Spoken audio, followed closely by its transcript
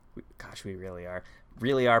gosh, we really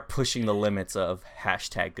are pushing the limits of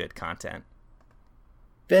hashtag good content.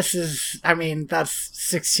 This is, I mean, that's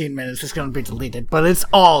 16 minutes. It's going to be deleted, but it's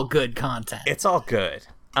all good content. It's all good.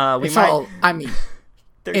 It's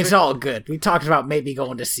all good. We talked about maybe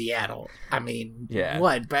going to Seattle. I mean, yeah.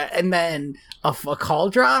 What? But and then a call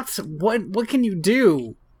drops. What can you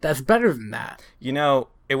do that's better than that? You know,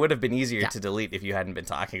 it would have been easier to delete if you hadn't been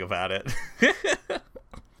talking about it.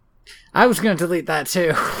 I was going to delete that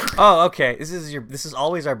too. Oh, okay. This is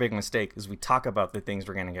always our big mistake, is we talk about the things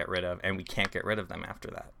we're going to get rid of, and we can't get rid of them after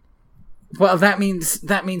that. Well, that means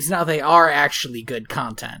now they are actually good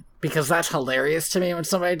content, because that's hilarious to me when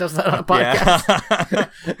somebody does that on a podcast.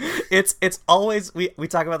 Yeah. It's always, we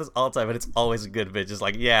talk about this all the time, but it's always a good bit. Just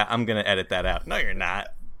like, yeah, I'm going to edit that out. No, you're not.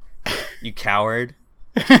 You coward.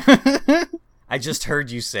 I just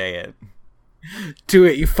heard you say it. Do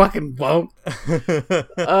it, you fucking won't.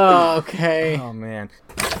 Oh, okay. Oh, man.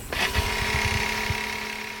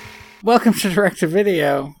 Welcome to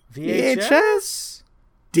Direct-to-Video. VHS?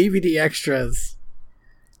 DVD Extras.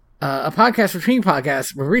 A podcast between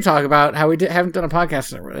podcasts where we talk about how we haven't done a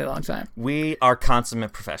podcast in a really long time. We are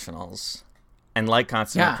consummate professionals. And like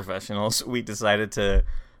consummate professionals, we decided to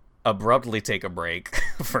abruptly take a break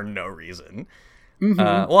for no reason.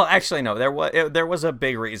 Mm-hmm. Well, actually, no. There was a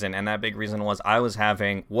big reason, and that big reason was I was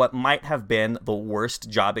having what might have been the worst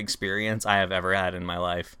job experience I have ever had in my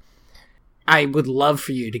life. I would love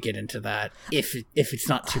for you to get into that if it's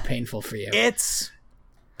not too painful for you.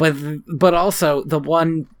 But also the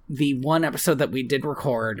one episode that we did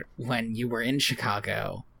record when you were in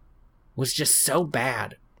Chicago was just so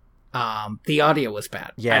bad. The audio was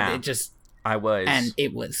bad. Yeah,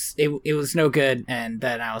 it was no good. And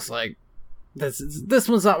then I was like, this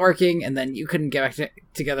one's not working, and then you couldn't get back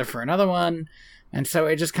together for another one, and so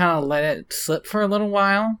I just kind of let it slip for a little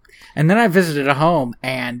while, and then I visited a home,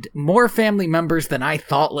 and more family members than I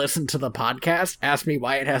thought listened to the podcast asked me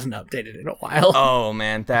why it hasn't updated in a while. Oh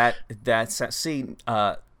man, see,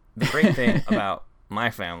 the great thing about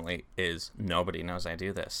my family is nobody knows I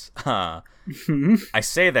do this. I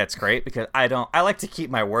say that's great because I like to keep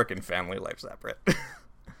my work and family life separate.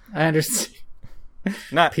 I understand.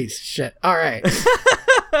 Not piece of shit. All right.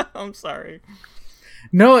 I'm sorry.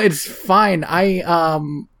 No, it's fine. I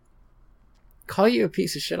call you a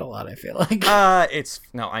piece of shit a lot, I feel like.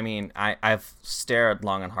 I've stared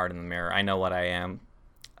long and hard in the mirror. I know what I am.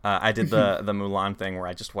 I did the Mulan thing where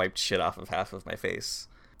I just wiped shit off of half of my face.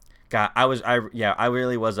 God, I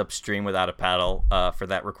really was upstream without a paddle for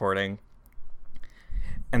that recording.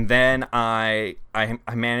 And then I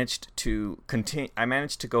managed to continue. I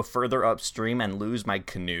managed to go further upstream and lose my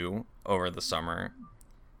canoe over the summer.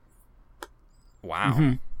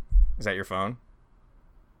 Wow, Is that your phone?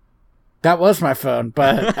 That was my phone,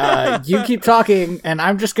 but you keep talking, and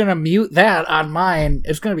I'm just gonna mute that on mine.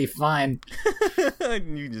 It's gonna be fine.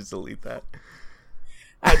 You just delete that.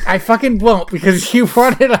 I fucking won't, because you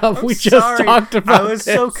brought it up. We just talked about this.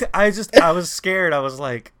 I was scared. I was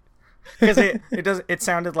like. Because it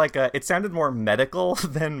sounded more medical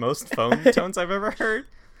than most phone tones I've ever heard.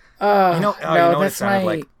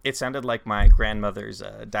 It sounded like my grandmother's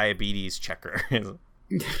diabetes checker,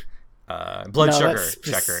 blood sugar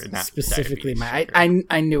checker. Not specifically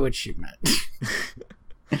I knew what she meant.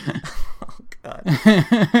 Oh god.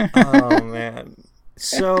 Oh man.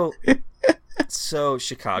 So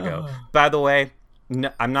Chicago. By the way,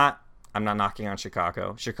 no, I'm not knocking on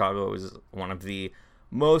Chicago. Chicago is one of the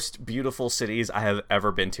most beautiful cities I have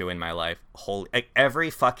ever been to in my life. Every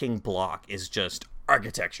fucking block is just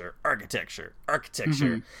architecture.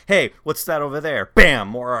 Mm-hmm. Hey, what's that over there? Bam,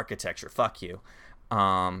 more architecture. Fuck you.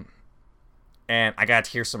 And I got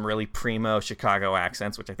to hear some really primo Chicago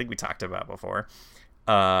accents, which I think we talked about before.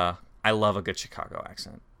 I love a good Chicago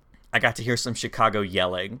accent. I got to hear some Chicago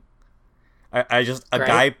yelling. A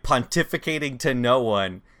guy pontificating to no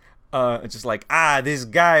one. Just like, this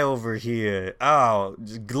guy over here. Oh,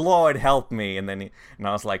 Lord help me. And I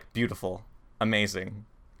was like, beautiful, amazing.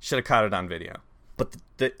 Should have caught it on video. But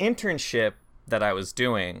the internship that I was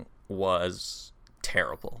doing was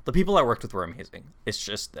terrible. The people I worked with were amazing. It's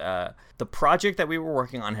just the project that we were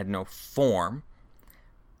working on had no form.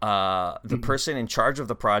 The person in charge of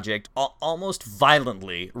the project almost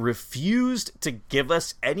violently refused to give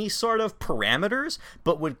us any sort of parameters,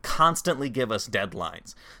 but would constantly give us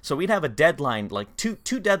deadlines. So we'd have a deadline, like two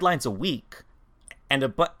deadlines a week,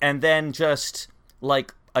 and then just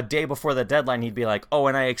like a day before the deadline, he'd be like, "Oh,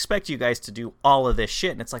 and I expect you guys to do all of this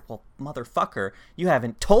shit." And it's like, well, motherfucker, you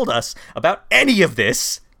haven't told us about any of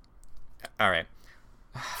this. All right.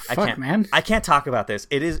 Man. I can't talk about this.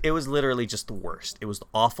 It was literally just the worst. It was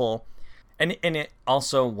awful. And it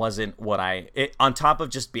also wasn't what on top of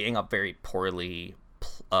just being a very poorly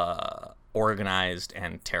organized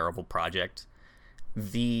and terrible project,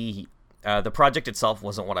 the project itself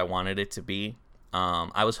wasn't what I wanted it to be.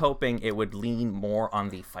 I was hoping it would lean more on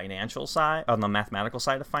the financial side, on the mathematical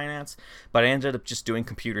side of finance, but I ended up just doing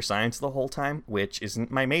computer science the whole time, which isn't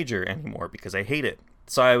my major anymore because I hate it.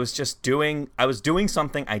 So I was doing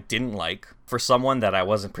something I didn't like for someone that I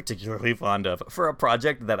wasn't particularly fond of for a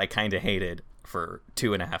project that I kind of hated for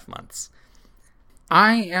 2.5 months.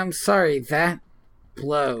 I am sorry, that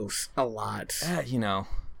blows a lot.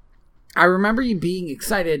 I remember you being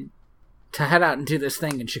excited to head out and do this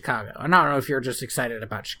thing in Chicago. And I don't know if you're just excited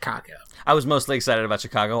about Chicago. I was mostly excited about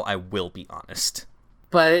Chicago, I will be honest.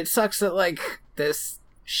 But it sucks that, this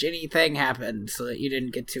shitty thing happened so that you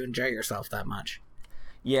didn't get to enjoy yourself that much.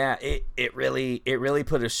 Yeah, it really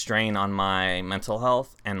put a strain on my mental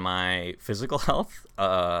health and my physical health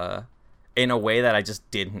in a way that I just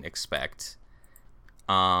didn't expect.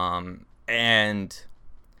 And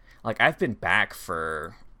I've been back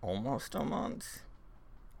for almost a month,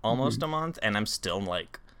 and I'm still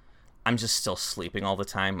I'm just still sleeping all the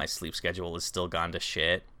time. My sleep schedule is still gone to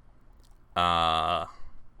shit. But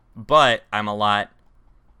I'm a lot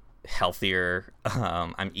healthier.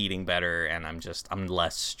 I'm eating better, and I'm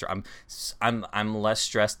less I'm less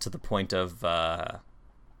stressed to the point of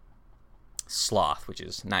sloth, which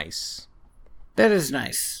is nice. That is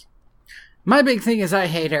nice. My big thing is I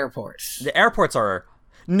hate airports. The airports are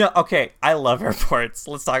okay. I love airports.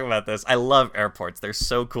 Let's talk about this. I love airports. They're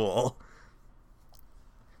so cool.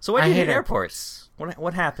 So why do you hate airports?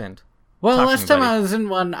 What happened? Well, last time I was in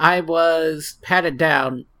one, I was patted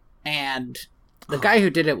down, and the guy who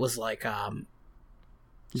did it was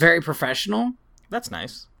very professional. That's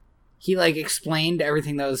nice. He explained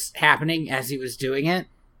everything that was happening as he was doing it.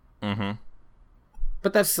 Mm-hmm.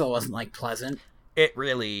 But that still wasn't pleasant. It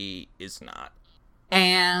really is not.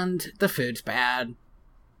 And the food's bad.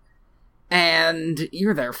 And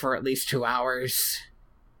you're there for at least 2 hours.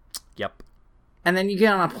 Yep. And then you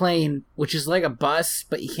get on a plane, which is like a bus,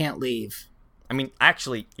 but you can't leave. I mean,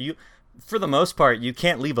 actually, for the most part, you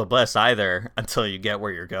can't leave a bus either until you get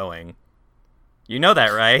where you're going. You know that,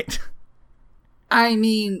 right? I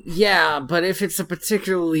mean, yeah, but if it's a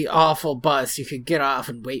particularly awful bus, you could get off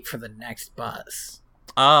and wait for the next bus.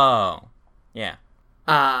 Oh, yeah.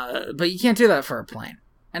 But you can't do that for a plane.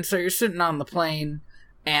 And so you're sitting on the plane,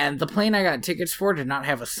 and the plane I got tickets for did not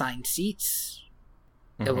have assigned seats.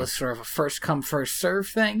 Mm-hmm. It was sort of a first-come, first-serve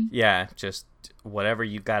thing. Yeah, just whatever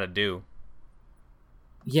you gotta do.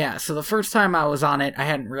 Yeah, so the first time I was on it, I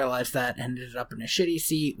hadn't realized that, ended up in a shitty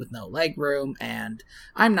seat with no leg room, and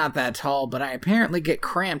I'm not that tall, but I apparently get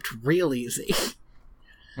cramped real easy.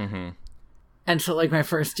 Mm-hmm. And so, my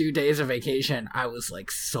first 2 days of vacation, I was,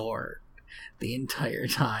 sore the entire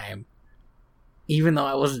time. Even though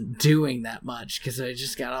I wasn't doing that much, because I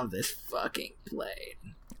just got on this fucking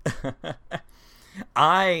plane.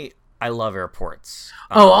 I love airports.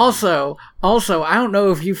 Also, I don't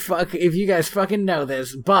know if you guys fucking know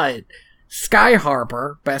this, but Sky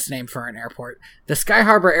Harbor, best name for an airport, the Sky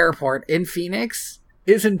Harbor Airport in Phoenix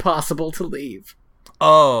is impossible to leave.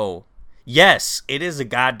 Oh, yes, it is a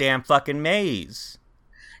goddamn fucking maze.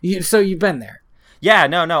 So you've been there? Yeah,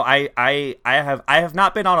 no, I have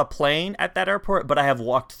not been on a plane at that airport, but I have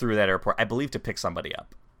walked through that airport, I believe, to pick somebody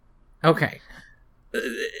up. Okay.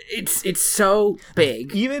 It's so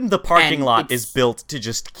big. Even the parking lot is built to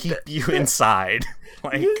just keep you inside.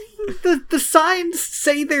 The signs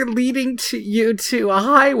say they're leading you to a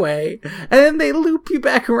highway, and then they loop you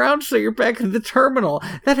back around so you're back at the terminal.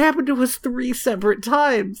 That happened to us 3 separate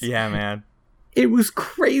times. Yeah, man. It was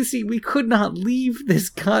crazy. We could not leave this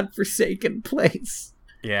godforsaken place.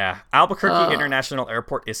 Yeah. Albuquerque International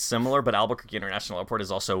Airport is similar, but Albuquerque International Airport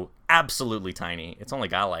is also absolutely tiny. It's only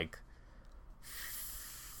got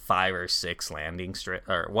 5 or 6 landing strips,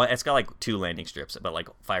 it's got 2 landing strips, but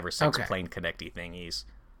 5 or 6 plane connecty thingies.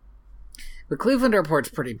 The Cleveland airport's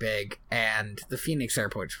pretty big, and the Phoenix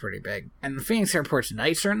airport's pretty big. And the Phoenix airport's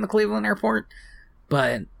nicer than the Cleveland airport,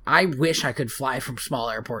 but I wish I could fly from small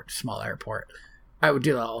airport to small airport. I would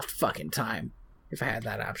do that all fucking time if I had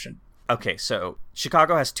that option. Okay, so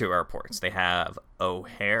Chicago has 2 airports. They have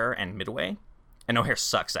O'Hare and Midway, and O'Hare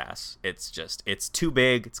sucks ass. It's too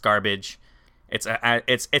big. It's garbage. It's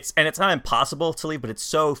not impossible to leave, but it's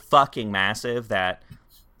so fucking massive that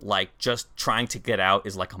just trying to get out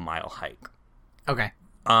is a mile hike. Okay.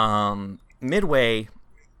 Midway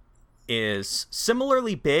is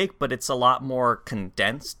similarly big, but it's a lot more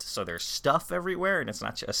condensed, so there's stuff everywhere, and it's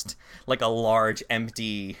not just a large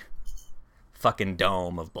empty fucking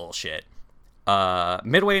dome of bullshit.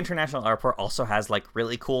 Midway International Airport also has like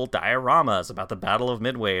really cool dioramas about the Battle of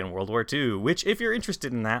Midway in World War II, which, if you're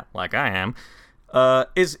interested in that, like I am,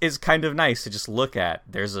 is kind of nice to just look at.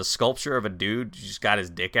 There's a sculpture of a dude who just got his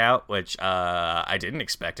dick out, which I didn't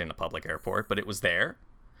expect in a public airport, but it was there.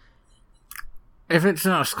 If it's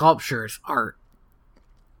not a sculpture, it's art.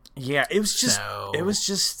 Yeah, it was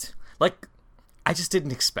just like, I just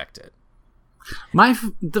didn't expect it.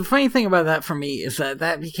 The funny thing about that for me is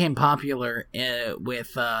that became popular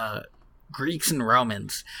with Greeks and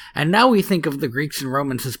Romans, and now we think of the Greeks and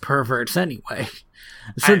Romans as perverts anyway.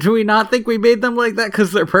 So do we not think we made them like that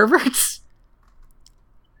because they're perverts?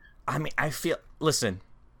 I mean, listen,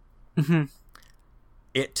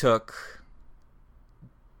 it took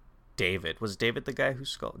David. Was David the guy who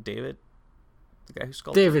sculpted? David? The guy who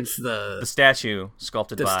sculpted? David's the statue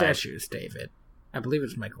sculpted by... The statue is David. I believe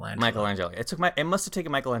it's Michelangelo. It must have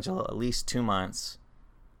taken Michelangelo at least 2 months,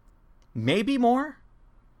 maybe more,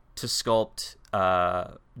 to sculpt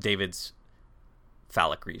David's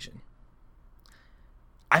phallic region.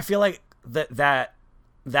 I feel like that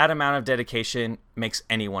amount of dedication makes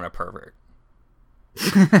anyone a pervert.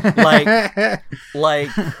 like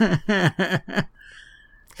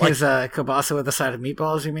his kielbasa with a side of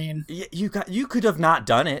meatballs, you mean? You could have not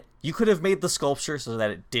done it. You could have made the sculpture so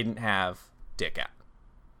that it didn't have dick out.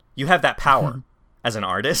 You have that power as an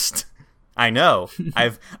artist. I know.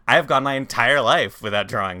 I've gone my entire life without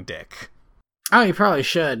drawing dick. Oh, you probably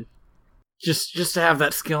should. Just to have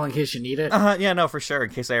that skill in case you need it. Yeah, no, for sure. In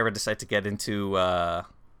case I ever decide to get into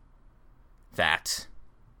that,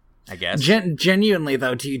 I guess. Genuinely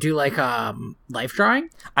though, do you do like life drawing?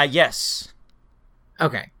 Yes.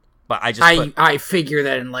 Okay. But I figure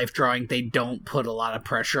that in life drawing they don't put a lot of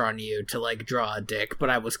pressure on you to like draw a dick, but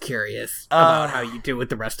I was curious about how you do with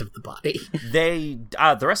the rest of the body. The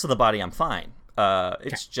rest of the body I'm fine.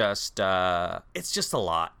 It's just a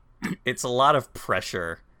lot. It's a lot of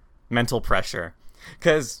pressure, mental pressure.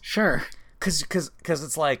 Cuz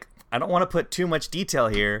it's like I don't want to put too much detail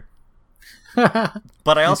here.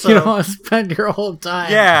 But I also you don't want to spend your whole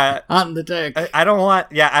time on the dick. I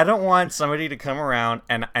don't want somebody to come around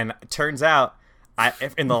and it turns out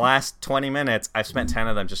if in the last 20 minutes I've spent 10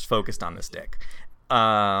 of them just focused on this dick.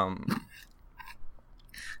 You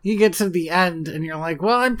get to the end and you're like,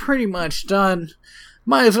 well, I'm pretty much done.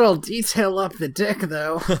 Might as well detail up the dick,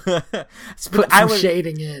 though. Put some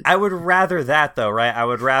shading in. I would rather that, though, right? I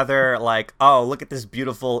would rather, like, oh, look at this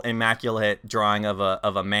beautiful, immaculate drawing of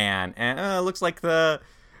a man, and it looks like the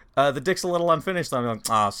dick's a little unfinished. I'm like,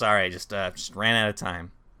 oh, sorry, just ran out of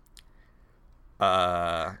time.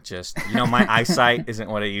 My eyesight isn't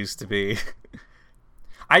what it used to be.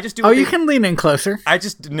 I just do. You can lean in closer. I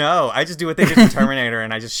just do what they did in Terminator,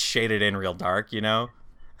 and I just shade it in real dark, you know?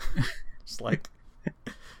 Just like.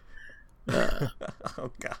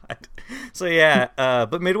 Oh god. So yeah,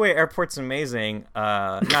 but Midway Airport's amazing.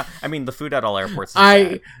 The food at all airports is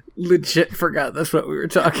bad. Legit forgot that's what we were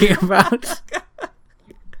talking about.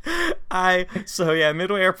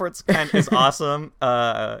 Midway Airport's is awesome.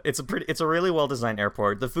 It's a really well designed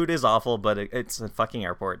airport. The food is awful, but it's a fucking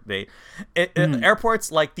airport.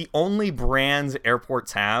 Airports, like, the only brands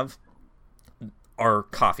airports have are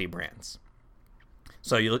coffee brands.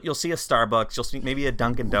 So you'll see a Starbucks, you'll see maybe a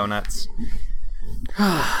Dunkin' Donuts,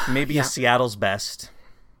 maybe a Seattle's Best.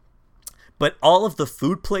 But all of the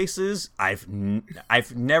food places, I've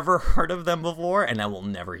never heard of them before, and I will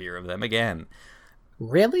never hear of them again.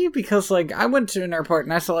 Really? Because, like, I went to an airport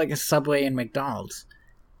and I saw, like, a Subway and McDonald's.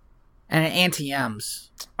 And an Auntie M's.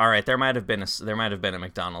 All right, there might have been a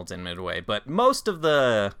McDonald's in Midway, but most of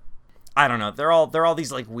the, I don't know, they're all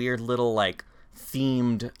these, like, weird little, like,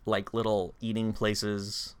 themed, like, little eating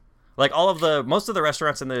places. Like, most of the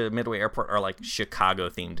restaurants in the Midway Airport are, like, Chicago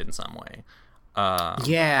themed in some way.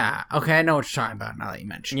 Yeah. Okay, I know what you're talking about now that you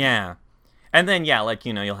mentioned it. Yeah. And then, like,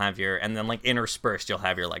 you'll have and then, like, interspersed, you'll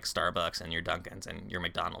have your, like, Starbucks and your Dunkins and your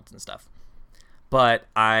McDonald's and stuff. But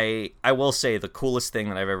I will say the coolest thing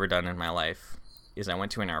that I've ever done in my life is I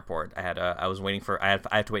went to an airport. I had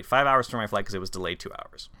to wait 5 hours for my flight because it was delayed 2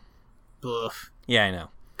 hours. Oof. Yeah, I know.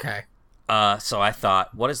 Okay. So I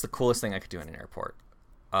thought, what is the coolest thing I could do in an airport?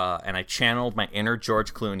 And I channeled my inner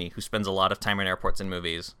George Clooney, who spends a lot of time in airports and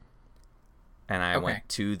movies. And I went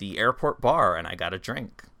to the airport bar and I got a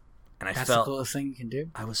drink. And That's the coolest thing you can do?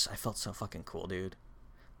 I felt so fucking cool, dude.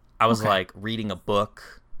 I was like reading a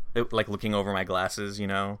book, like looking over my glasses, you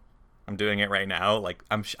know? I'm doing it right now. Like,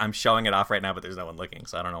 I'm showing it off right now, but there's no one looking,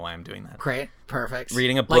 so I don't know why I'm doing that. Great. Perfect.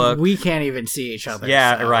 Reading a book. Like, we can't even see each other.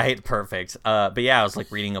 Yeah, so. Right. Perfect. But yeah, I was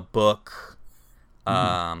like reading a book.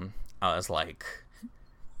 I was like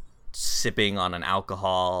sipping on an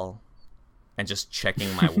alcohol and just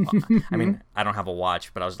checking my I mean, I don't have a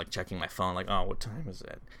watch, but I was like checking my phone, like, oh, what time is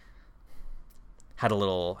it? Had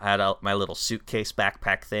my little suitcase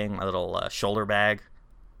backpack thing, my little shoulder bag.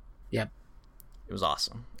 Yep. It was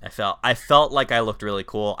awesome. I felt like I looked really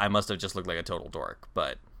cool. I must have just looked like a total dork,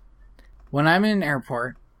 but when I'm in an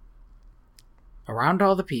airport, around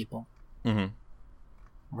all the people,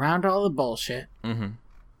 around all the bullshit,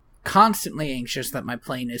 constantly anxious that my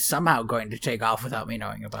plane is somehow going to take off without me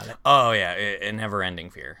knowing about it. Oh yeah, a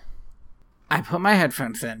never-ending fear. I put my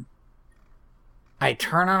headphones in. I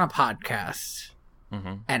turn on a podcast.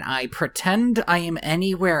 And I pretend I am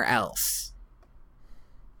anywhere else.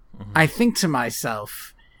 I think to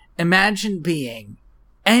myself, imagine being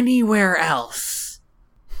anywhere else.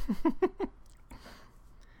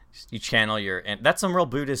 You channel your... That's some real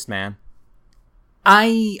Buddhist, man.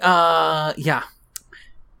 Yeah.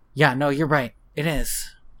 Yeah, no, you're right. It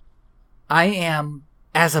is. I am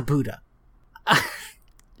as a Buddha.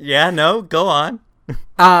 Yeah, no, go on.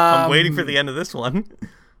 I'm waiting for the end of this one.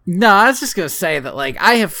 No, I was just going to say that, like,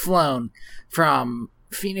 I have flown from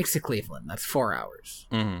Phoenix to Cleveland. That's 4 hours.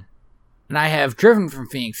 And I have driven from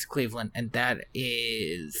Phoenix to Cleveland, and that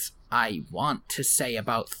is, I want to say,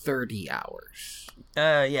 about 30 hours.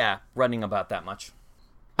 Yeah, running about that much.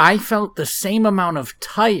 I felt the same amount of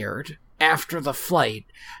tired after the flight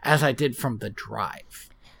as I did from the drive.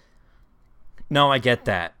 No, I get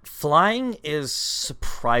that. Flying is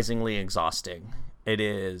surprisingly exhausting. It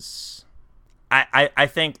is... I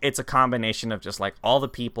think it's a combination of just, like, all the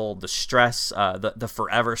people, the stress, the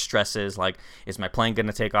forever stresses, like, is my plane going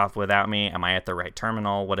to take off without me? Am I at the right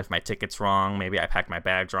terminal? What if my ticket's wrong? Maybe I packed my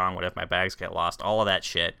bags wrong. What if my bags get lost? All of that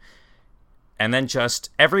shit. And then just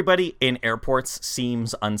everybody in airports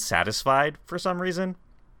seems unsatisfied for some reason.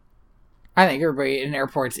 I think everybody in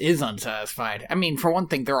airports is unsatisfied. I mean, for one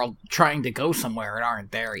thing, they're all trying to go somewhere and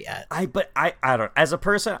aren't there yet. I don't... As a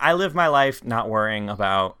person, I live my life not worrying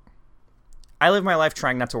about... I live my life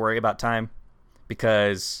trying not to worry about time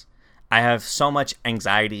because I have so much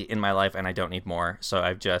anxiety in my life and I don't need more. So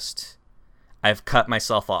I've cut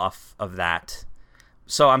myself off of that.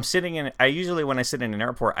 So when I sit in an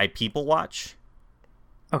airport, I people watch.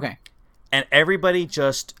 Okay. And everybody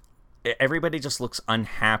just looks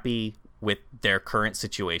unhappy with their current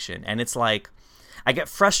situation. And it's like, I get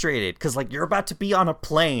frustrated because, like, you're about to be on a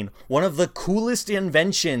plane, one of the coolest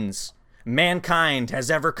inventions mankind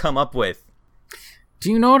has ever come up with.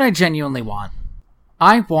 Do you know what I genuinely want?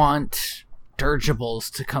 I want dirigibles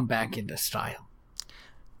to come back into style.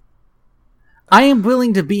 I am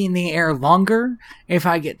willing to be in the air longer if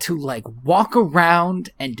I get to, like, walk around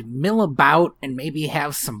and mill about and maybe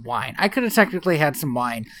have some wine. I could have technically had some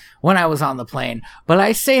wine when I was on the plane, but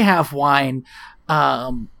I say have wine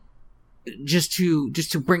just to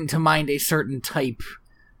bring to mind a certain type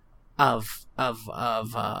of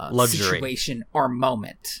luxury situation or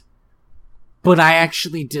moment. But I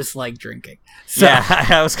actually dislike drinking. So. Yeah,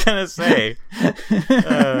 I was gonna say.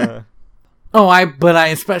 But I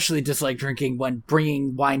especially dislike drinking when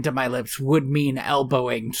bringing wine to my lips would mean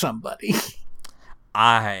elbowing somebody.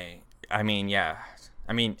 I mean, yeah.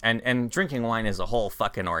 I mean, and drinking wine is a whole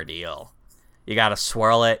fucking ordeal. You gotta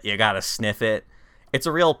swirl it, you gotta sniff it. It's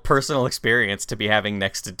a real personal experience to be having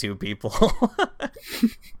next to two people.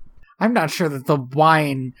 I'm not sure that the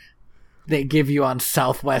wine they give you on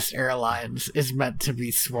Southwest Airlines is meant to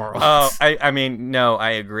be swirled. Oh, I mean, no,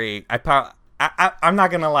 I agree. I'm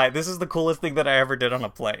not gonna lie. This is the coolest thing that I ever did on a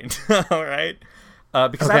plane. All right,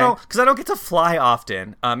 because I don't get to fly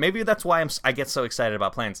often. Maybe that's why I get so excited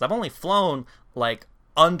about planes. I've only flown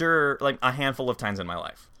under a handful of times in my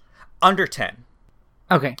life, under 10.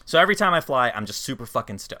 Okay. So every time I fly, I'm just super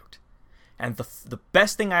fucking stoked. And the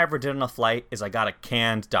best thing I ever did on a flight is I got a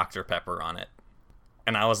canned Dr. Pepper on it.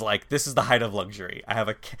 And I was like, this is the height of luxury. I have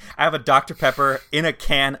a Dr. Pepper in a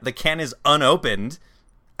can. The can is unopened.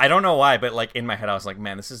 I don't know why, but like in my head, I was like,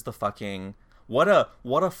 man, this is the fucking... What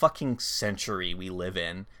a fucking century we live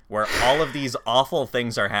in where all of these awful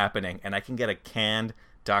things are happening and I can get a canned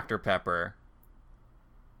Dr. Pepper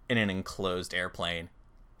in an enclosed airplane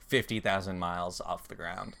 50,000 miles off the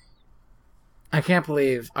ground. I can't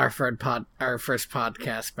believe our first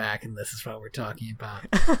podcast back, and this is what we're talking about.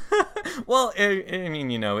 Well, I mean,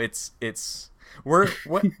 you know,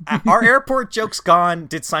 our airport jokes gone.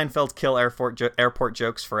 Did Seinfeld kill airport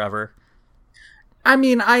jokes forever? I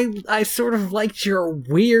mean, I sort of liked your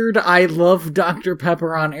weird "I love Dr.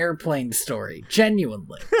 Pepper on airplane" story,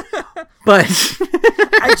 genuinely, but here's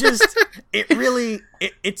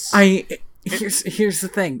the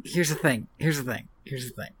thing.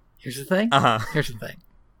 Uh-huh. Here's the thing.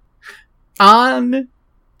 On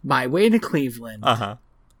my way to Cleveland,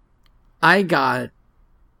 I got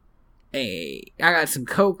some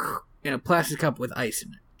Coke in a plastic cup with ice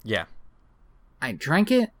in it. Yeah. I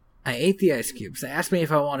drank it. I ate the ice cubes. They asked me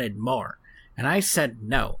if I wanted more, and I said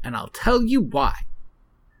no, and I'll tell you why.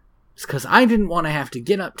 It's because I didn't want to have to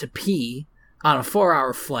get up to pee on a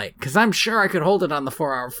 4-hour flight, because I'm sure I could hold it on the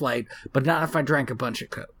 4-hour flight, but not if I drank a bunch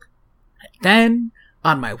of Coke. Then,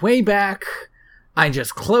 on my way back, I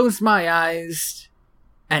just closed my eyes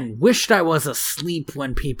and wished I was asleep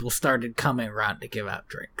when people started coming around to give out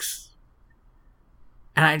drinks.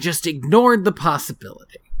 And I just ignored the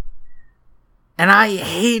possibility. And I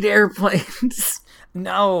hate airplanes.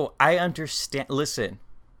 No, I understand. Listen,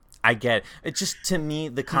 I get it. It's just, to me,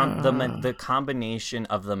 the combination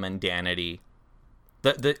of the mundanity,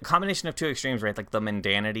 the combination of two extremes, right? Like the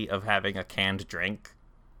mundanity of having a canned drink,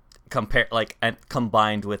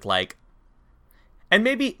 combined with like, and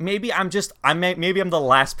maybe I'm the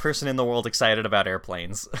last person in the world excited about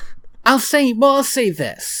airplanes. I'll say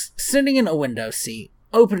this: sitting in a window seat,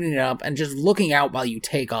 opening it up, and just looking out while you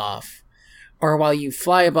take off. Or while you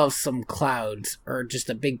fly above some clouds, or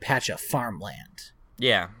just a big patch of farmland.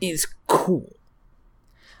 Yeah. Is cool.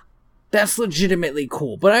 That's legitimately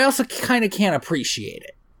cool. But I also kind of can't appreciate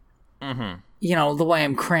it. Mm-hmm. You know, the way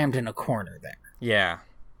I'm crammed in a corner there. Yeah.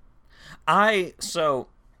 I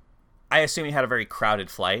assume you had a very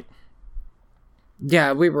crowded flight.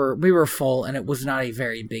 Yeah, we were full, and it was not a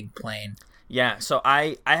very big plane. Yeah, so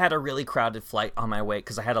I had a really crowded flight on my way,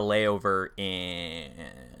 because I had a layover in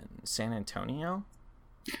San Antonio.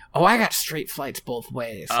 Oh, I got straight flights both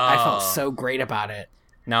ways. I felt so great about it.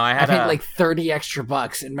 No, I paid like $30 extra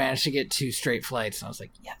and managed to get 2 straight flights, and I was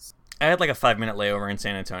like, yes. I had like a 5-minute layover in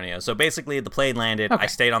San Antonio. So basically, the plane landed, I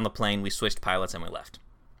stayed on the plane, we switched pilots, and we left.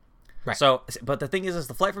 Right. So, but the thing is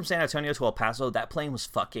the flight from San Antonio to El Paso, that plane was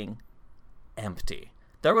fucking empty.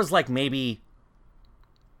 There was like maybe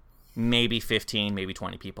 15, maybe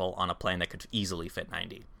 20 people on a plane that could easily fit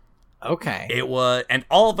 90. Okay. It was, and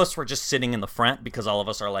all of us were just sitting in the front, because all of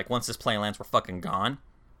us are like, once this plane lands, we're fucking gone.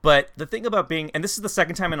 But the thing about being, and this is the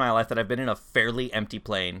second time in my life that I've been in a fairly empty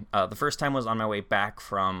plane. The first time was on my way back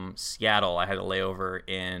from Seattle. I had a layover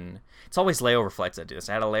it's always layover flights that do this.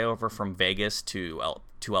 I had a layover from Vegas to El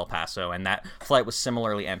Paso, and that flight was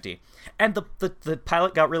similarly empty. And the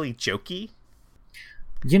pilot got really jokey.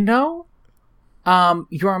 You know,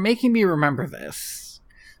 you are making me remember this.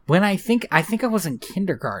 When I think I was in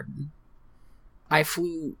kindergarten, I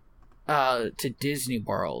flew to Disney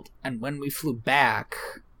World, and when we flew back,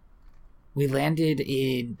 we landed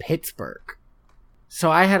in Pittsburgh.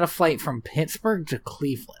 So I had a flight from Pittsburgh to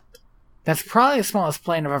Cleveland. That's probably the smallest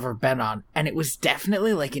plane I've ever been on, and it was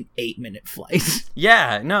definitely like an 8-minute flight.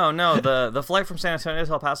 Yeah, no, the flight from San Antonio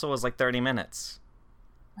to El Paso was like 30 minutes.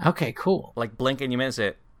 Okay, cool. Like, blink and you miss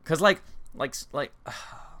it. Because like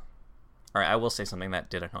all right, I will say something that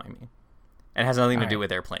did annoy me. It has nothing to do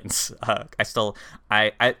with airplanes. I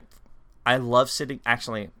love sitting.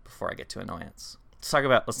 Actually, before I get to annoyance, let's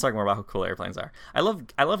talk more about how cool airplanes are. I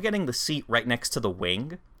love getting the seat right next to the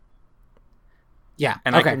wing. Yeah,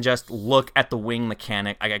 and I can just look at the wing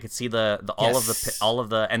mechanic. I could see all of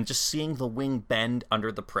the, and just seeing the wing bend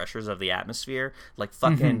under the pressures of the atmosphere, like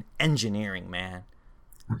fucking engineering, man.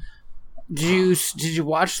 Did you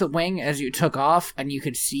watch the wing as you took off, and you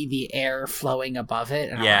could see the air flowing above it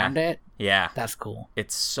and around it? Yeah. That's cool.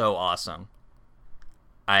 It's so awesome.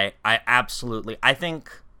 I absolutely, I think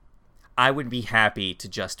I would be happy to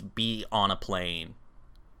just be on a plane.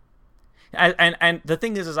 And the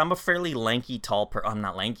thing is I'm a fairly lanky, I'm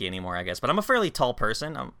not lanky anymore, I guess, but I'm a fairly tall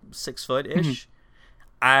person. I'm 6 foot-ish.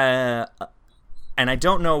 And I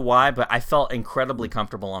don't know why, but I felt incredibly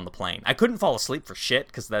comfortable on the plane. I couldn't fall asleep for shit,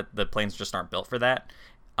 because the planes just aren't built for that.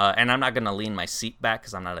 And I'm not going to lean my seat back,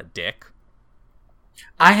 because I'm not a dick.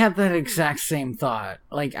 I had that exact same thought.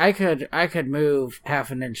 Like, I could move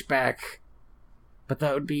half an inch back, but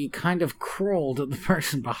that would be kind of cruel to the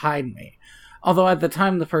person behind me. Although at the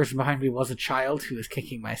time, the person behind me was a child who was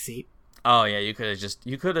kicking my seat. Oh yeah, you could have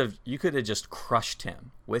just crushed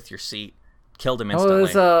him with your seat. Killed him instantly. It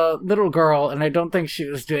was a little girl, and I don't think she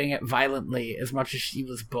was doing it violently as much as she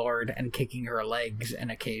was bored and kicking her legs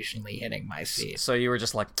and occasionally hitting my seat. So you were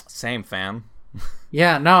just like, same fam.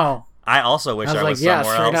 Yeah, no. I also wish I was somewhere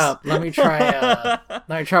straight else. Up. Let me try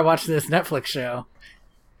watching this Netflix show.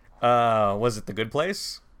 Was it The Good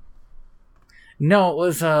Place? No, it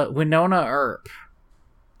was Winona Earp,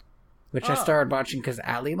 which I started watching because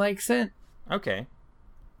Allie likes it. Okay.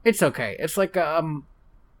 It's okay. It's like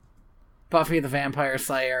Buffy the Vampire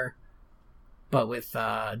Slayer, but with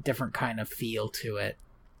a different kind of feel to it.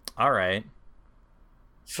 All right.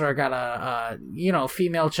 So I got a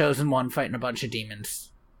female chosen one fighting a bunch of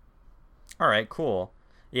demons. All right, cool.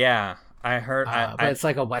 Yeah, I heard. But it's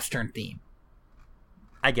like a Western theme.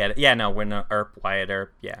 I get it. Yeah, no, when Earp, Wyatt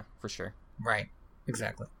Earp. Yeah, for sure. Right.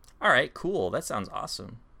 Exactly. All right, cool. That sounds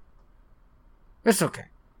awesome. It's okay.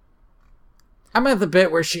 I'm at the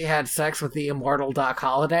bit where she had sex with the immortal Doc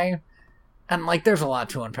Holliday, and, like, there's a lot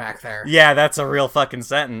to unpack there. Yeah, that's a real fucking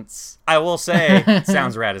sentence. I will say, it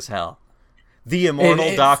sounds rad as hell. The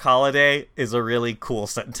immortal Doc Holliday is a really cool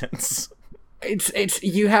sentence. It's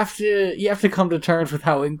you have to come to terms with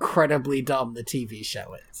how incredibly dumb the TV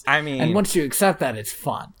show is. I mean, and once you accept that, it's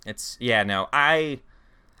fun. I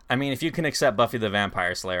mean, if you can accept Buffy the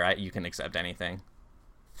Vampire Slayer, you can accept anything.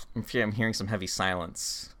 I'm hearing some heavy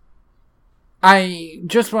silence. I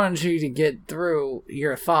just wanted you to get through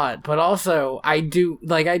your thought, but also I do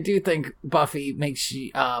think Buffy makes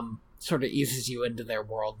you sort of eases you into their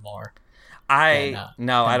world more. I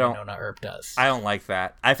don't. Winona Earp does. I don't like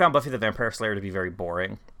that. I found Buffy the Vampire Slayer to be very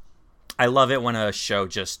boring. I love it when a show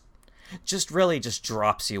just really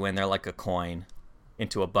drops you in there like a coin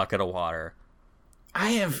into a bucket of water.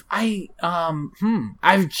 I've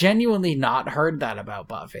genuinely not heard that about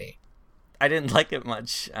Buffy. I didn't like it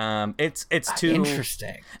much. It's too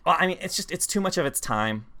interesting. Well, I mean, it's too much of its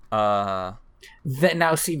time. Now,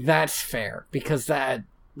 see, that's fair because that,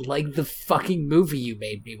 like the fucking movie you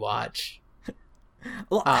made me watch,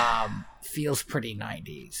 feels pretty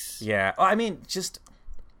 90s. Yeah. Well, I mean,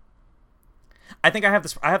 I think I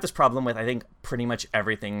have this problem with pretty much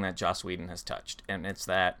everything that Joss Whedon has touched, and it's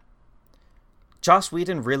that Joss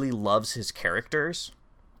Whedon really loves his characters,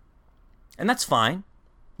 and that's fine.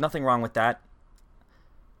 Nothing wrong with that.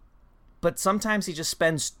 But sometimes he just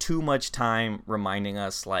spends too much time reminding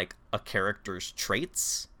us, like, a character's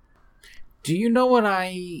traits. Do you know what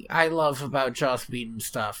I love about Joss Whedon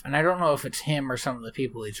stuff? And I don't know if it's him or some of the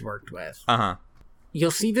people he's worked with. Uh-huh. You'll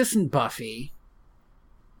see this in Buffy.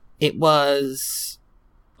 It was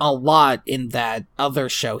a lot in that other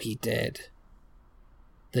show he did.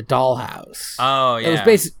 The Dollhouse. Oh, yeah. It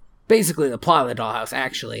was basically the plot of the Dollhouse,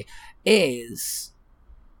 actually, is...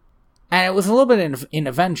 And it was a little bit in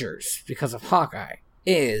Avengers, because of Hawkeye,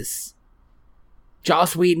 is...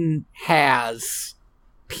 Joss Whedon has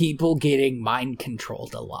people getting mind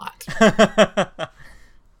controlled a lot.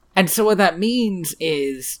 And so what that means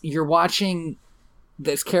is you're watching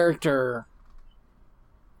this character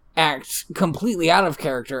act completely out of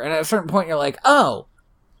character, and at a certain point you're like, oh,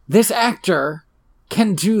 this actor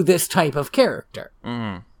can do this type of character.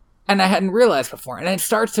 Mm. And I hadn't realized before. And it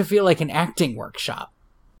starts to feel like an acting workshop,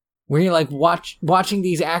 where you're like watching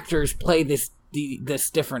these actors play this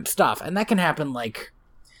different stuff. And that can happen like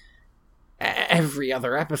every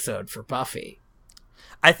other episode for Buffy.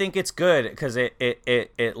 I think it's good because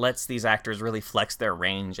it lets these actors really flex their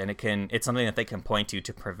range, and it's something that they can point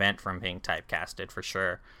to prevent from being typecasted for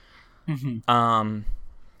sure. Mm-hmm.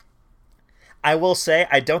 I will say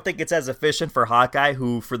I don't think it's as efficient for Hawkeye,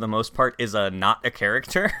 who for the most part is not a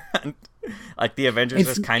character. Like the Avengers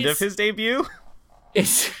is kind of his debut.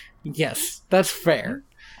 Yes, that's fair.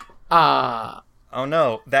 Oh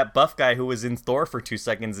no, that buff guy who was in Thor for 2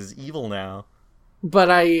 seconds is evil now.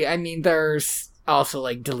 But I mean, there's also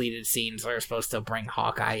like deleted scenes that are supposed to bring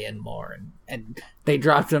Hawkeye in more, and they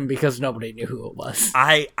dropped him because nobody knew who it was.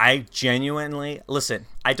 I genuinely listen.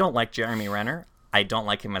 I don't like Jeremy Renner. I don't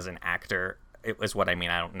like him as an actor. It was what I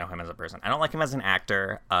mean. I don't know him as a person. I don't like him as an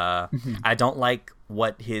actor. I don't like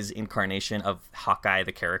what his incarnation of Hawkeye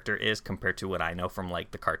the character is compared to what I know from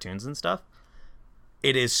like the cartoons and stuff.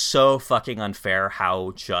 It is so fucking unfair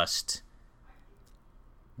how just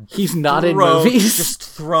he's not in movies. Just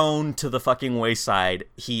thrown to the fucking wayside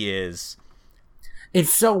he is.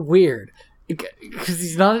 It's so weird because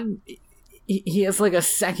he's not in, he has like a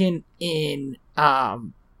second in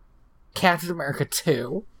Captain America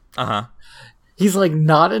 2. Uh-huh. He's like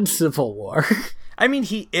not in Civil War. I mean,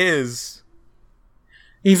 he is.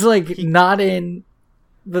 He's like not in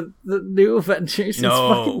the New Avengers. No.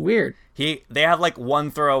 It's fucking weird. They have like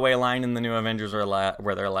one throwaway line in the New Avengers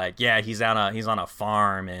where they're like, yeah, he's on a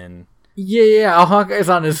farm and yeah, Hawkeye's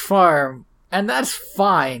on his farm, and that's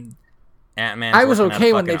fine. Ant-Man's I was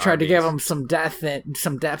okay when they tried Arby's. to give him some depth in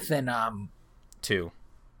 2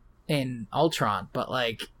 in Ultron, but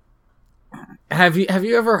like, have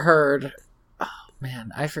you ever heard? Oh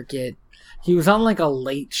man, I forget. He was on like a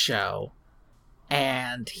late show,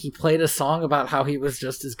 and he played a song about how he was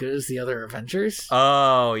just as good as the other Avengers.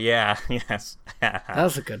 Oh yeah, yes, that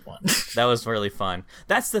was a good one. That was really fun.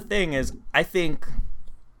 That's the thing is, I think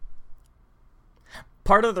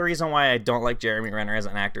part of the reason why I don't like Jeremy Renner as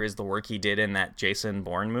an actor is the work he did in that Jason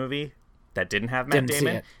Bourne movie that didn't have Matt Damon. See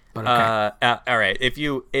it, but okay. All right, if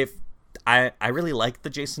I really like the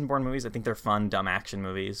Jason Bourne movies. I think they're fun, dumb action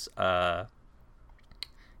movies.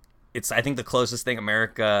 It's, I think, the closest thing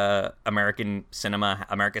American cinema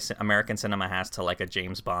has to like a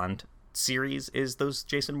James Bond series is those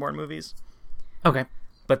Jason Bourne movies. Okay.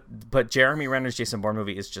 But Jeremy Renner's Jason Bourne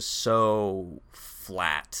movie is just so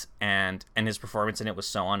flat, and his performance in it was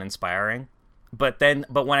so uninspiring. But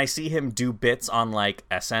when I see him do bits on like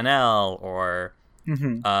SNL or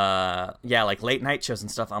like late night shows and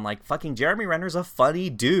stuff, I'm like, fucking Jeremy Renner's a funny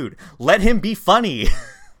dude. Let him be funny.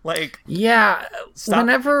 Like, yeah, stop.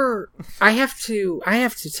 Whenever I have to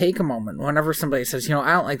take a moment whenever somebody says, I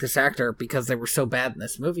don't like this actor because they were so bad in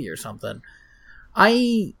this movie or something.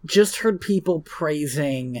 I just heard people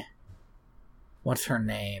praising, what's her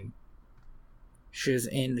name? She was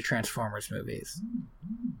in the Transformers movies.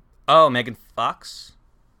 Oh, Megan Fox?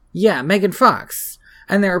 Yeah, Megan Fox.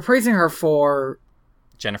 And they were praising her for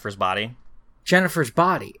Jennifer's Body.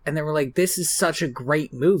 And they were like, this is such a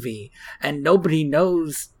great movie. And nobody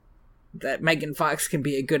knows that Megan Fox can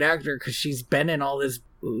be a good actor because she's been in all these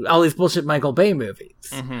bullshit Michael Bay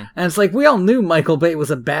movies. And it's like, we all knew Michael Bay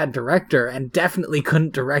was a bad director and definitely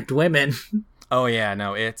couldn't direct women. Oh yeah,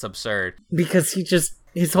 no, it's absurd. Because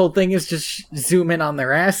his whole thing is just zoom in on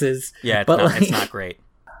their asses. Yeah, it's not great.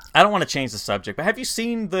 I don't want to change the subject, but have you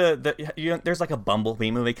seen there's like a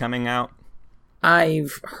Bumblebee movie coming out?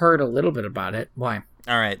 I've heard a little bit about it. Why?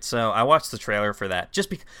 All right, so I watched the trailer for that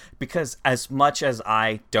just because as much as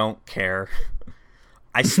I don't care,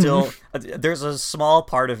 I still there's a small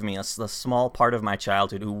part of me, a small part of my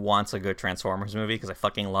childhood who wants a good Transformers movie because I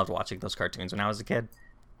fucking loved watching those cartoons when I was a kid.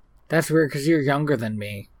 That's weird because you're younger than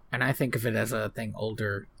me, and I think of it as a thing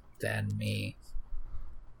older than me.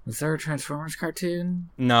 Was there a Transformers cartoon?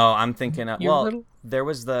 No, I'm thinking of, little? there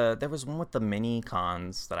was one with the mini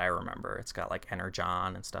cons that I remember. It's got like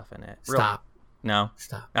Energon and stuff in it. Stop. No?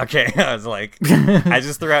 Stop. Okay, I was like, I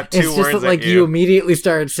just threw out two words. It's just that, like, you immediately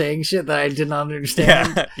started saying shit that I did not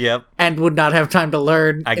understand. Yeah, yep. And would not have time to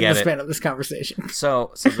learn in the span it. of this conversation.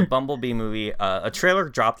 So the Bumblebee movie, a trailer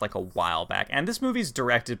dropped like a while back, and this movie's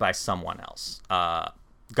directed by someone else.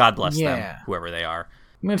 God bless them, whoever they are.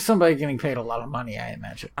 I mean, somebody getting paid a lot of money, I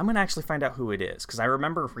imagine. I'm going to actually find out who it is, because I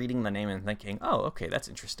remember reading the name and thinking, oh, okay, that's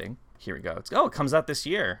interesting. Here we go. It comes out this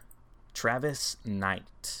year. Travis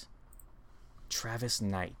Knight.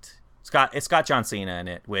 It's got John Cena in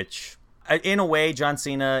it, which, in a way, John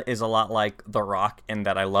Cena is a lot like The Rock in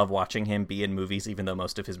that I love watching him be in movies, even though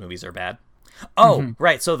most of his movies are bad. Oh,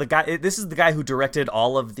 right. So this is the guy who directed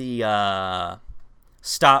all of the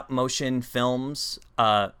stop motion films,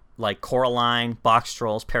 like Coraline, Box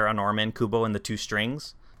Trolls, Paranorman, Kubo and the Two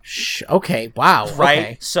Strings. Okay, wow. Right?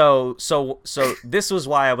 Okay. So this was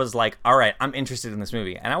why I was like, all right, I'm interested in this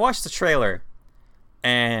movie. And I watched the trailer,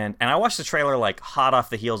 and I watched the trailer like hot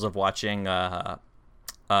off the heels of watching The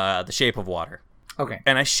Shape of Water. Okay.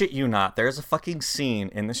 And I shit you not, there's a fucking scene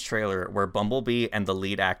in this trailer where Bumblebee and the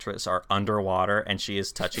lead actress are underwater and she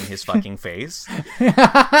is touching his fucking face.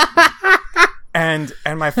 And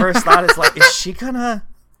my first thought is like, is she gonna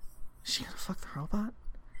fuck the robot?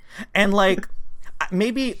 And like,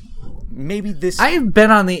 maybe this... I have been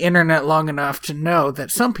on the internet long enough to know that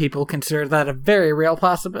some people consider that a very real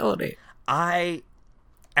possibility. And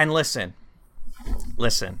listen,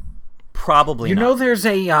 probably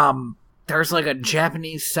not. There's like a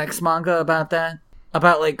Japanese sex manga about that?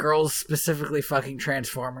 About like girls specifically fucking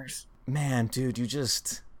Transformers. Man, dude,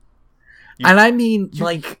 and I mean,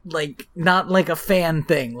 like not like a fan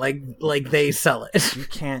thing, like they sell it. You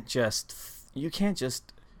can't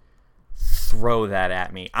just throw that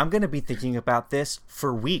at me. I'm gonna be thinking about this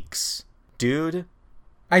for weeks, dude.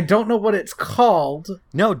 I don't know what it's called.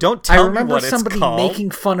 No, don't tell me what it's called. I remember somebody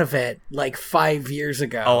making fun of it like 5 years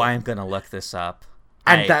ago. Oh, I'm gonna look this up.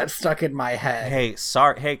 And that stuck in my head. Hey,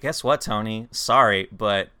 sorry. Hey, guess what, Tony? Sorry,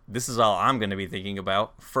 but this is all I'm gonna be thinking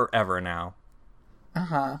about forever now.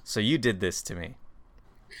 So you did this to me.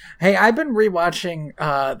 Hey, I've been rewatching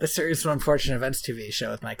the Series of Unfortunate Events TV show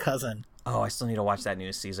with my cousin. Oh, I still need to watch that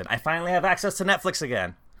newest season. I finally have access to Netflix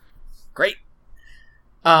again. Great.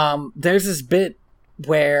 There's this bit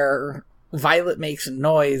where Violet makes a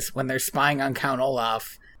noise when they're spying on Count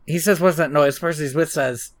Olaf. He says, what's that noise? The person he's with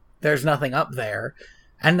says, there's nothing up there.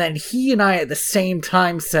 And then he and I at the same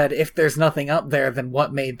time said, if there's nothing up there, then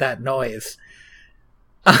what made that noise?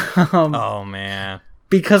 Oh, man.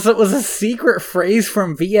 Because it was a secret phrase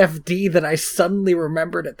from VFD that I suddenly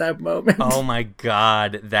remembered at that moment. Oh my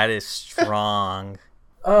god, that is strong.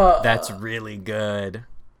 That's really good.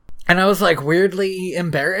 And I was like weirdly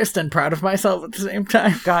embarrassed and proud of myself at the same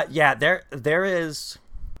time. God, yeah, there is...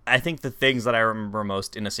 I think the things that I remember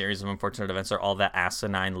most in A Series of Unfortunate Events are all the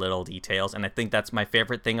asinine little details, and I think that's my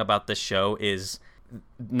favorite thing about this show is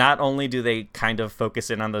not only do they kind of focus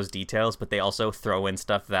in on those details, but they also throw in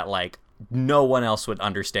stuff that, like, no one else would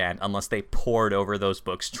understand unless they pored over those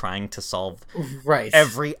books trying to solve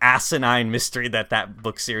every asinine mystery that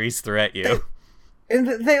book series threw at you.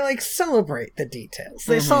 And they, like, celebrate the details.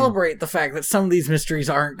 They celebrate the fact that some of these mysteries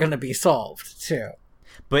aren't going to be solved, too.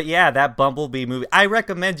 But yeah, that Bumblebee movie, I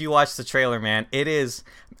recommend you watch the trailer, man. It is,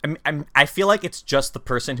 I feel like it's just the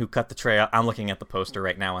person who cut the trailer. I'm looking at the poster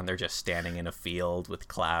right now, and they're just standing in a field with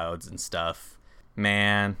clouds and stuff.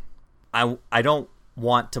 Man, I don't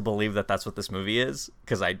want to believe that that's what this movie is,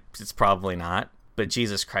 because it's probably not. But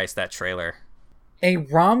Jesus Christ, that trailer. A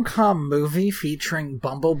rom-com movie featuring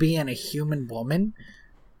Bumblebee and a human woman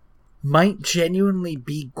might genuinely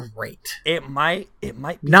be great. It might be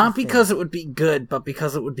not because it would be good, but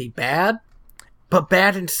because it would be bad, but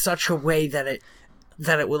bad in such a way that it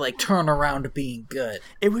would, like, turn around to being good.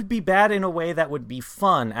 It would be bad in a way that would be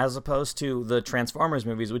fun, as opposed to the Transformers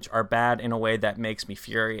movies, which are bad in a way that makes me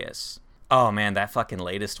furious. Oh man, that fucking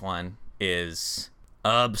latest one is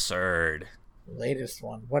absurd. Latest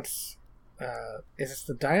one? What's is this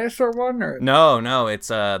the dinosaur one, or no? It's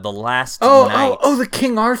the Last Night. Oh, the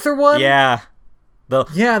King Arthur one. Yeah,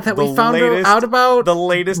 that we found out about the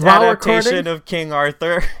latest adaptation of King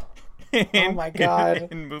Arthur. Oh my god!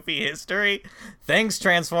 In movie history, thanks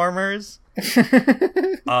Transformers.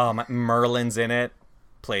 Merlin's in it,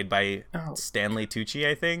 played by Stanley Tucci,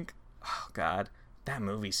 I think. Oh god, that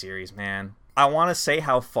movie series, man. I want to say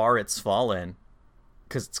how far it's fallen,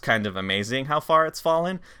 because it's kind of amazing how far it's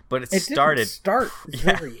fallen, but it started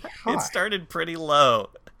very high. It started pretty low.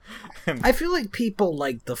 I feel like people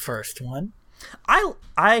liked the first one. I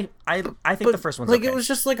think the first one's like okay. It was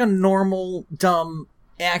just like a normal dumb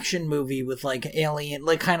action movie with, like, alien,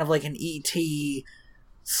 like, kind of like an E.T.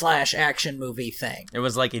 / action movie thing. It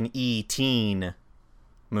was like an E-teen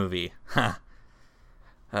movie.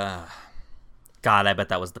 God, I bet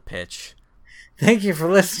that was the pitch. Thank you for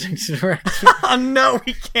listening to Direction. Oh, no,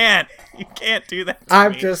 we can't. You can't do that to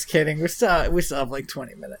I'm me. just kidding. We still have like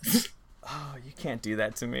 20 minutes. Oh, you can't do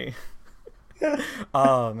that to me.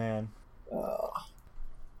 Oh, man. Oh,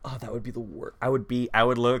 that would be the worst. I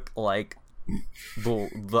would look like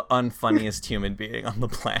the unfunniest human being on the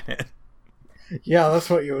planet. Yeah, that's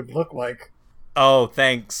what you would look like. Oh,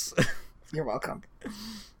 thanks. You're welcome.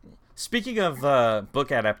 Speaking of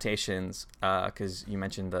book adaptations, because you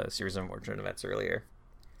mentioned the Series of Unfortunate Events earlier.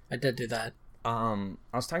 I did do that. I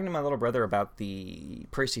was talking to my little brother about the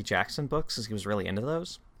Percy Jackson books, because he was really into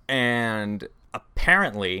those. And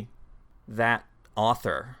apparently, that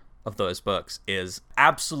author of those books is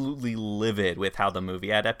absolutely livid with how the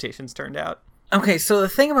movie adaptations turned out. Okay, so the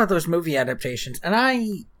thing about those movie adaptations, and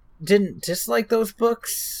I didn't dislike those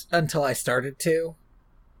books until I started to,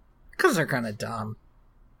 because they're kind of dumb.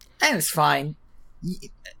 And it's fine.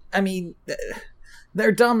 I mean,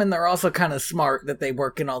 they're dumb, and they're also kind of smart that they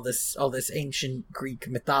work in all this ancient Greek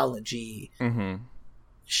mythology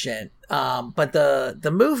shit. But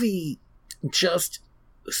the movie just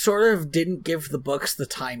sort of didn't give the books the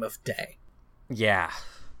time of day. Yeah.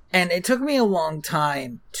 And it took me a long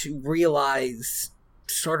time to realize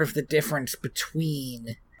sort of the difference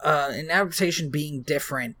between an adaptation being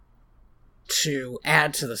different to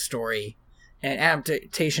add to the story, and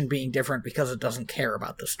adaptation being different because it doesn't care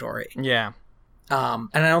about the story. Yeah. And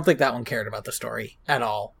I don't think that one cared about the story at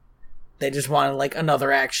all. They just wanted, like,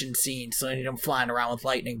 another action scene, so they need him flying around with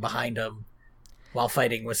lightning behind him while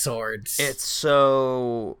fighting with swords. It's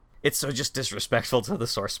so just disrespectful to the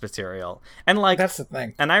source material. And, like, that's the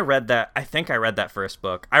thing. And I think I read that first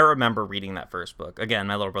book. I remember reading that first book. Again,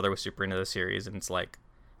 my little brother was super into the series, and it's like,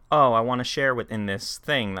 oh, I want to share within this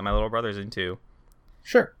thing that my little brother's into.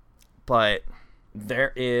 Sure. But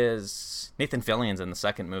there is Nathan Fillion's in the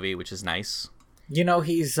second movie, which is nice. You know,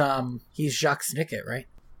 he's Jacques Snicket, right?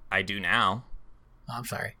 I do now. Oh, I'm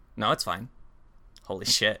sorry. No, it's fine. Holy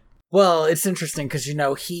shit. Well, it's interesting because, you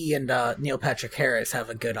know, he and Neil Patrick Harris have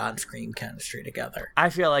a good on-screen chemistry together. I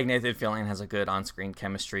feel like Nathan Fillion has a good on-screen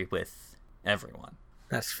chemistry with everyone.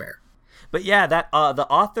 That's fair. But yeah, that the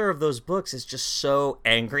author of those books is just so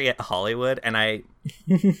angry at Hollywood, and I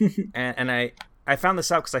found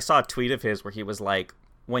this out because I saw a tweet of his where he was like,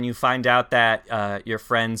 when you find out that your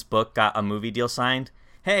friend's book got a movie deal signed,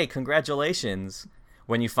 hey, congratulations.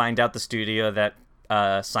 When you find out the studio that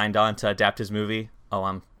signed on to adapt his movie, oh,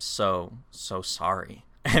 I'm so sorry.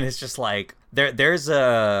 And it's just like, there's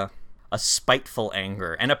a spiteful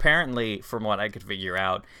anger. And apparently, from what I could figure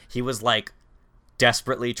out, he was like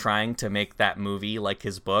desperately trying to make that movie like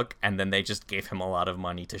his book, and then they just gave him a lot of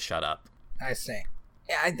money to shut up. I see.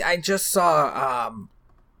 Yeah, I just saw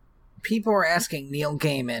people were asking Neil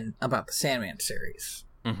Gaiman about the Sandman series.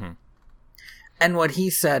 Mm-hmm. And what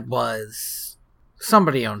he said was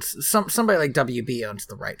somebody like WB owns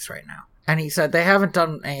the rights right now. And he said they haven't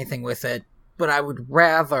done anything with it, but I would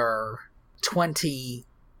rather 20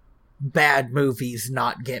 bad movies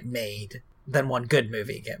not get made than one good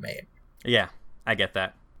movie get made. Yeah, I get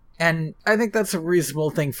that. And I think that's a reasonable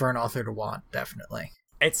thing for an author to want, definitely.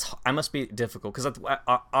 I must be difficult, because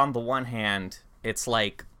on the one hand, it's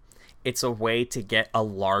like, it's a way to get a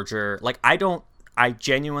larger, like, I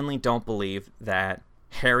genuinely don't believe that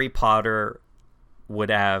Harry Potter would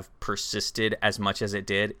have persisted as much as it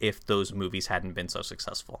did if those movies hadn't been so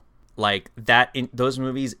successful. Like, those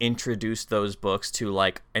movies introduced those books to,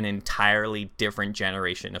 like, an entirely different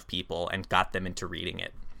generation of people and got them into reading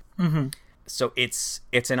it. Mm-hmm. So it's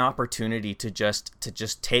an opportunity to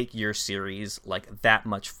just take your series, like, that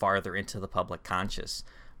much farther into the public conscious.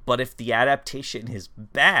 But if the adaptation is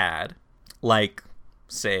bad, like,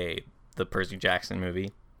 say, the Percy Jackson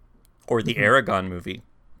movie or the Eragon movie,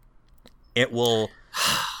 it will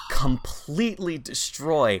completely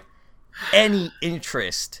destroy any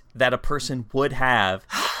interest that a person would have,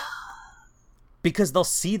 because they'll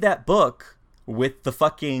see that book with the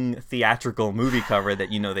fucking theatrical movie cover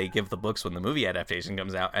that, you know, they give the books when the movie adaptation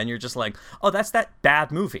comes out, and you're just like, oh, that's that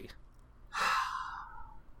bad movie.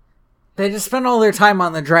 They just spend all their time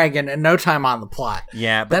on the dragon and no time on the plot.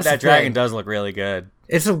 Yeah, but that dragon does look really good.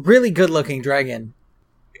 It's a really good-looking dragon.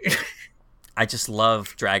 I just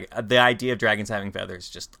love the idea of dragons having feathers.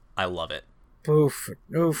 Just, I love it. Oof,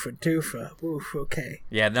 doofa, oof, okay.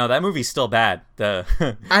 Yeah, no, that movie's still bad.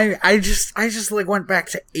 I just like went back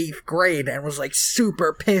to 8th grade and was like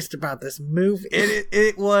super pissed about this movie.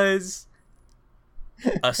 It was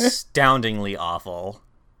astoundingly awful.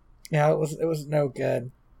 Yeah, it was no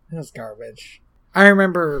good. It was garbage. I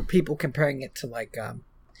remember people comparing it to like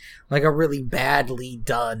a really badly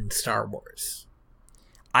done Star Wars.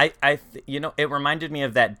 It reminded me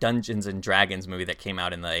of that Dungeons and Dragons movie that came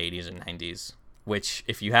out in the 80s and 90s, which,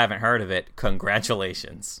 if you haven't heard of it,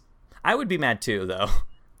 congratulations. I would be mad too, though.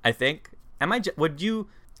 I think. Would you,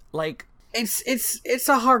 like... It's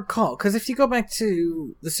a hard call, because if you go back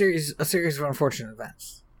to a series of unfortunate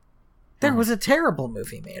events, there was a terrible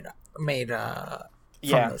movie made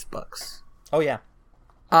from those books. Oh, yeah.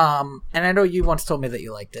 And I know you once told me that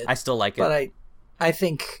you liked it. I still like it. But I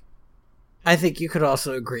think you could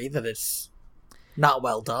also agree that it's not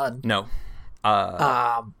well done. No.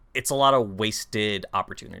 It's a lot of wasted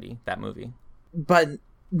opportunity, that movie. But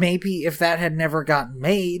maybe if that had never gotten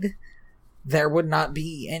made, there would not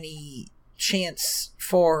be any chance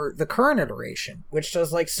for the current iteration, which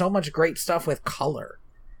does like so much great stuff with color.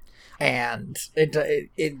 And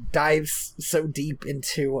it dives so deep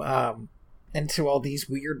into all these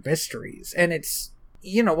weird mysteries. And it's,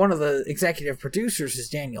 you know, one of the executive producers is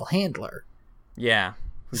Daniel Handler. Yeah.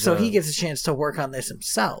 So he gets a chance to work on this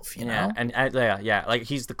himself, you know? And like,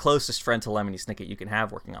 he's the closest friend to Lemony Snicket you can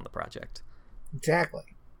have working on the project. Exactly.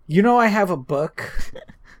 You know, I have a book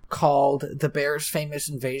called The Bears' Famous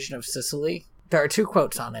Invasion of Sicily. There are 2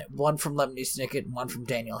 quotes on it, one from Lemony Snicket and one from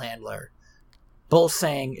Daniel Handler, both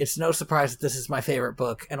saying, "It's no surprise that this is my favorite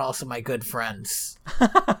book, and also my good friends."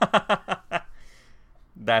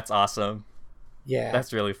 That's awesome. Yeah.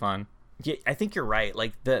 That's really fun. Yeah, I think you're right.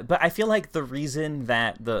 But I feel like the reason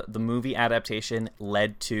that the movie adaptation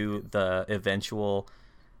led to the eventual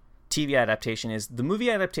TV adaptation is the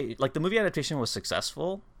movie adaptation was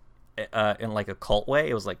successful in like a cult way.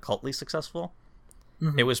 It was like cultly successful.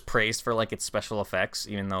 Mm-hmm. It was praised for like its special effects,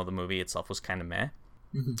 even though the movie itself was kind of meh.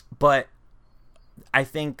 Mm-hmm. But I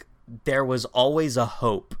think there was always a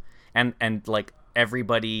hope, and like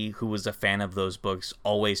everybody who was a fan of those books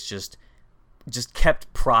always just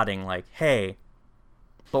kept prodding, like, hey,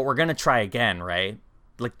 but we're gonna try again, right?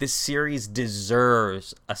 Like, this series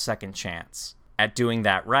deserves a second chance at doing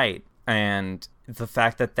that right. And the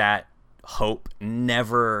fact that hope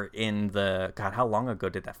never God, how long ago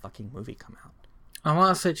did that fucking movie come out? I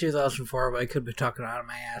want to say 2004, but I could be talking out of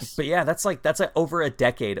my ass. But yeah, that's like over a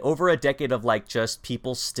decade of like just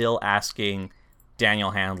people still asking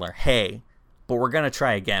Daniel Handler, hey, but we're gonna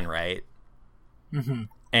try again, right? Mm-hmm.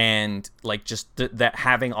 And like just that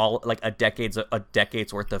having all like a decade's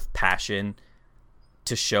worth of passion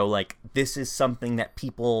to show like this is something that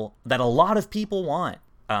a lot of people want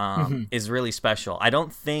is really special. I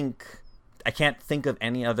can't think of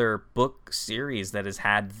any other book series that has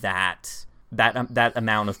had that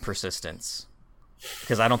amount of persistence,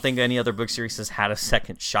 because I don't think any other book series has had a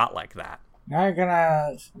second shot like that. Now you're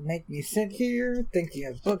gonna make me sit here thinking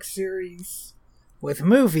of book series with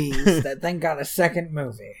movies that then got a second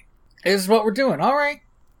movie. This is what we're doing. All right.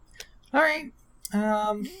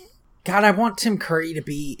 God, I want Tim Curry to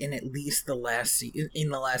be in at least the last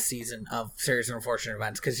season of Series of Unfortunate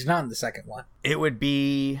Events, because he's not in the second one. It would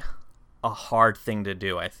be a hard thing to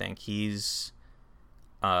do, I think.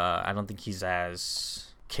 I don't think he's as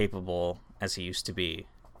capable as he used to be,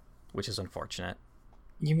 which is unfortunate.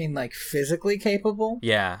 You mean, like, physically capable?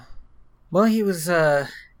 Yeah. Well, he was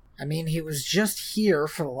just here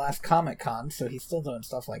for the last Comic-Con, so he's still doing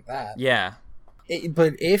stuff like that. Yeah.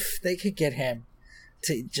 But if they could get him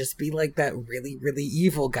to just be like that really, really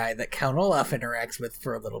evil guy that Count Olaf interacts with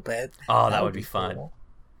for a little bit. Oh, that would be fun. Cool.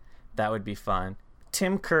 That would be fun.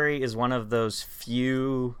 Tim Curry is one of those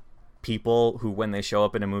few people who, when they show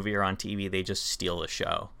up in a movie or on TV, they just steal the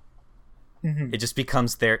show. Mm-hmm. It just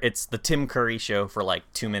becomes it's the Tim Curry show for like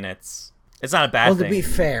 2 minutes. It's not a bad thing. Well, to be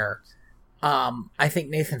fair, I think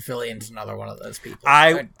Nathan Fillion's another one of those people.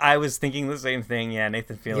 I was thinking the same thing. Yeah,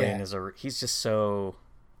 Nathan Fillion he's just so...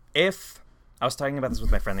 I was talking about this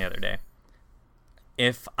with my friend the other day.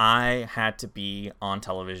 If I had to be on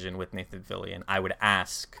television with Nathan Fillion, I would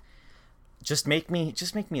ask, just make me a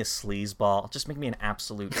sleazeball. Just make me an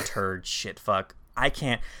absolute turd shitfuck.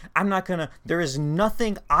 There is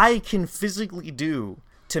nothing I can physically do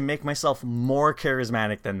to make myself more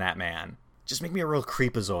charismatic than that man. Just make me a real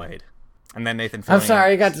creepazoid. And then Nathan Fillion... I'm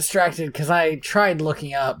sorry, I got distracted because I tried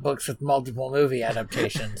looking up books with multiple movie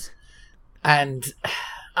adaptations. And...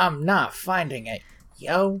 I'm not finding it,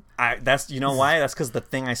 yo. You know why? That's because the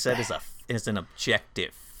thing I said is an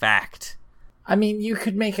objective fact. I mean, you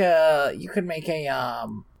could make a.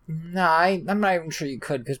 No, I'm not even sure you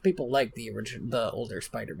could, because people like the older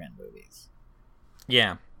Spider-Man movies.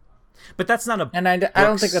 Yeah, but that's not a. And I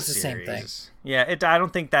don't think that's the same thing. Yeah, I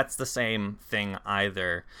don't think that's the same thing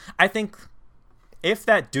either. I think if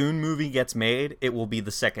that Dune movie gets made, it will be the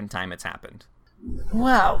second time it's happened.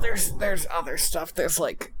 Well, there's other stuff. There's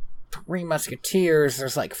like Three Musketeers.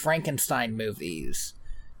 There's like Frankenstein movies.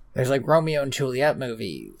 There's like Romeo and Juliet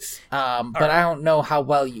movies. But I don't know how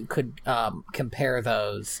well you could compare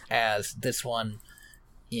those, as this one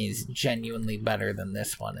is genuinely better than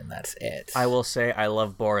this one, and that's it. I will say I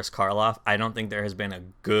love Boris Karloff. I don't think there has been a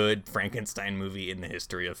good Frankenstein movie in the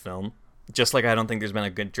history of film. Just like I don't think there's been a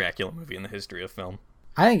good Dracula movie in the history of film.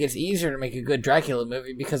 I think it's easier to make a good Dracula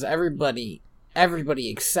movie because everybody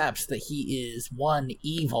accepts that he is, one,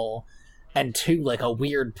 evil, and two, like a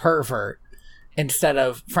weird pervert, instead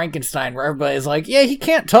of Frankenstein, where everybody's like, yeah, he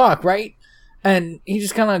can't talk, right? And he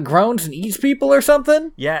just kind of groans and eats people or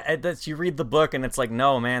something? Yeah, you read the book and it's like,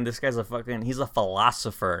 no, man, this guy's he's a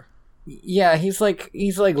philosopher. Yeah, he's like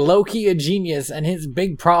low-key a genius, and his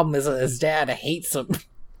big problem is that his dad hates him.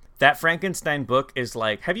 That Frankenstein book is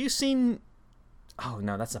like, have you seen... Oh,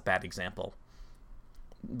 no, that's a bad example.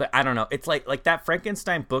 But I don't know. It's like that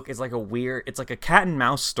Frankenstein book is like it's like a cat and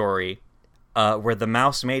mouse story where the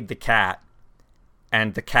mouse made the cat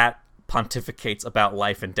and the cat pontificates about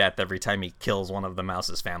life and death every time he kills one of the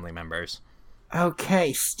mouse's family members.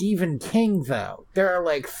 Okay, Stephen King, though. There are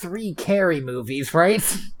like 3 Carrie movies,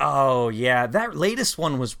 right? Oh, yeah. That latest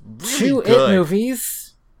one was really 2 good. It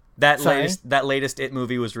movies. That latest It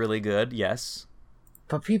movie was really good, yes.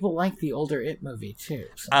 But people like the older It movie, too.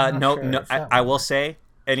 So I will say...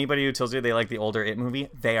 Anybody who tells you they like the older It movie,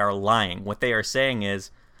 they are lying. What they are saying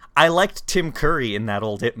is, I liked Tim Curry in that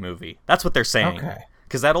old It movie. That's what they're saying. Okay.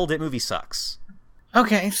 Because that old It movie sucks.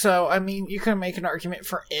 Okay, so, I mean, you can make an argument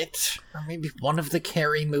for It, or maybe one of the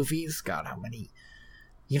Carrie movies. God, how many?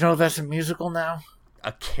 You know that's a musical now?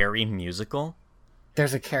 A Carrie musical?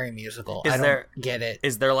 There's a Carrie musical. I don't get it.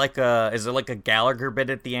 Is there like a Gallagher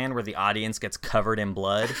bit at the end where the audience gets covered in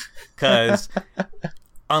blood? Because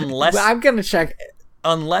unless... I'm gonna check...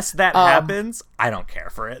 Unless that happens, I don't care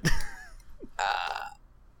for it.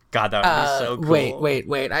 God, that would be so cool.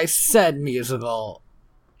 Wait. I said musical.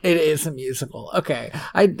 It is a musical. Okay.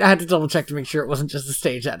 I had to double check to make sure it wasn't just a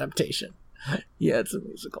stage adaptation. Yeah, it's a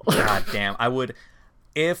musical. God damn. I would...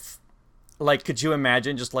 could you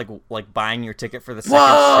imagine just, like buying your ticket for the second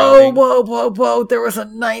showing? Whoa. There was a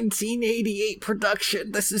 1988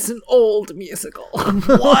 production. This is an old musical.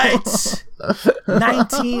 What?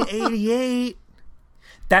 1988?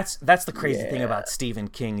 That's the crazy thing about Stephen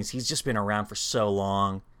King is he's just been around for so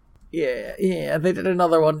long. Yeah. They did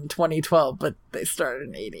another one in 2012, but they started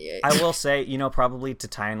in 88. I will say, probably to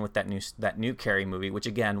tie in with that new Carrie movie, which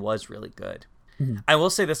again was really good. Mm-hmm. I will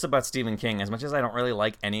say this about Stephen King: as much as I don't really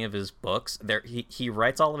like any of his books, he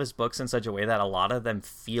writes all of his books in such a way that a lot of them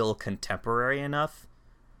feel contemporary enough.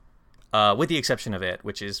 with the exception of it,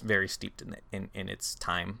 which is very steeped in its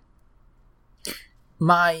time.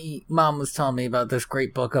 My mom was telling me about this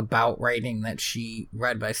great book about writing that she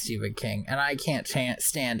read by Stephen King, and I can't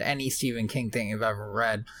stand any Stephen King thing I've ever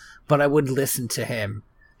read, but I would listen to him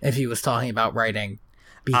if he was talking about writing,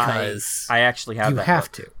 because I actually have that have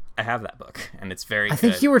book. to. I have that book, and it's very good. I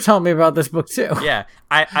think you were telling me about this book too. Yeah,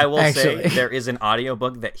 I will say there is an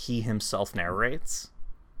audiobook that he himself narrates.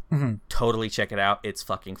 Mm-hmm. Totally check it out. It's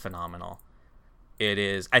fucking phenomenal. It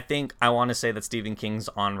is. I want to say that Stephen King's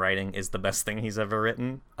on writing is the best thing he's ever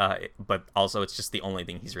written, but also it's just the only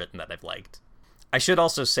thing he's written that I've liked. I should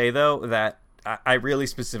also say, though, that I really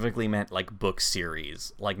specifically meant, like, book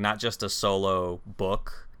series. Like, not just a solo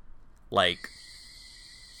book. Like...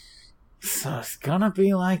 So it's gonna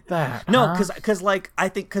be like that. No, because like, I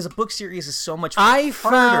think, because a book series is so much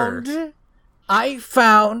harder. I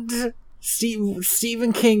found...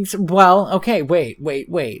 Stephen King's. Well, okay, wait.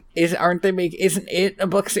 Isn't it a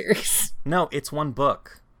book series? No, it's one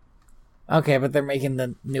book. Okay, but they're making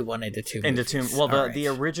the new one into two. Well, the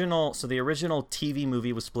original TV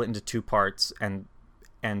movie was split into 2 parts, and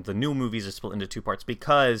the new movies are split into 2 parts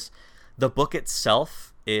because the book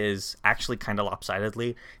itself is actually kind of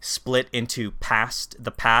lopsidedly split into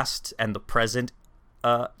the past and the present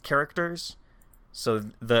characters. So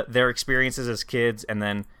their experiences as kids, and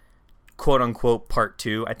then quote-unquote part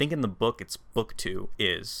 2. I think in the book, it's book 2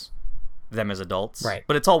 is them as adults. Right.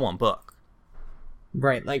 But it's all one book.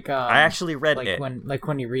 Right, like... I actually read like it.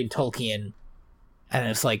 When you read Tolkien, and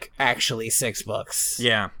it's, like, actually 6 books.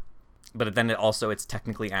 Yeah. But then it's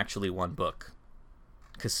technically actually one book.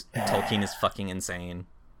 Because Tolkien is fucking insane.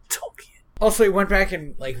 Tolkien. Also, he went back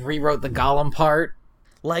and, like, rewrote the Gollum part.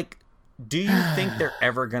 Like, do you think they're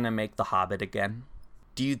ever gonna make The Hobbit again?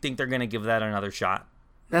 Do you think they're gonna give that another shot?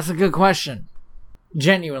 That's a good question.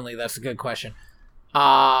 Genuinely, that's a good question.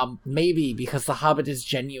 Maybe, because The Hobbit is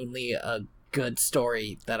genuinely a good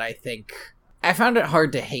story that I think... I found it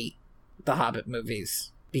hard to hate the Hobbit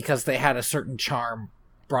movies, because they had a certain charm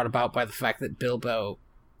brought about by the fact that Bilbo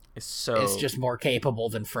is just more capable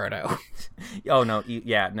than Frodo. Oh, no,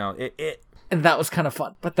 it... And that was kind of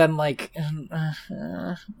fun. But then, like...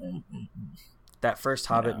 that first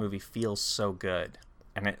Hobbit movie feels so good.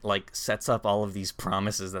 And it, like, sets up all of these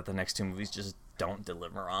promises that the next 2 movies just don't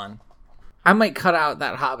deliver on. I might cut out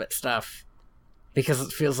that Hobbit stuff, because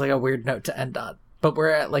it feels like a weird note to end on. But we're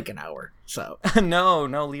at, like, an hour, so... No,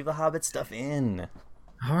 leave the Hobbit stuff in.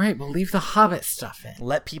 Alright, we'll leave the Hobbit stuff in.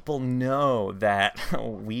 Let people know that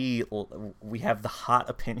we have the hot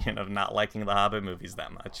opinion of not liking the Hobbit movies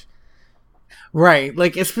that much. Right,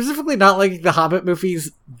 like, it's specifically not liking the Hobbit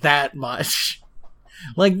movies that much.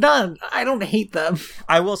 Like, none. I don't hate them.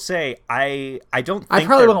 I will say, I don't think I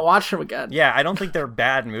probably won't watch them again. Yeah, I don't think they're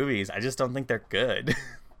bad movies. I just don't think they're good.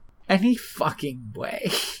 Any fucking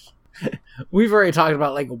way. We've already talked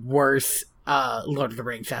about, like, worse Lord of the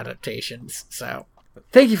Rings adaptations, so...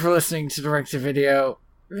 Thank you for listening to Direct-to-Video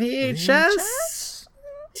VHS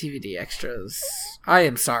TVD Extras. I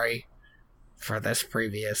am sorry for this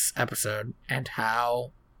previous episode and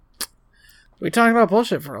how... We talked about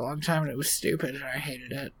bullshit for a long time, and it was stupid, and I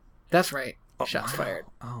hated it. That's right. Shots fired.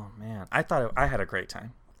 Oh, man. I thought I had a great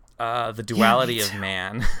time. The duality of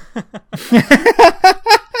man.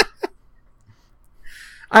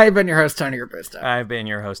 I've been your host, Tony Robusto. I've been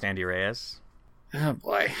your host, Andy Reyes. Oh,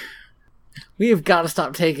 boy. We have got to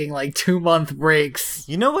stop taking, like, 2-month breaks.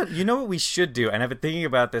 You know what we should do, and I've been thinking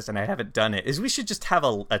about this, and I haven't done it, is we should just have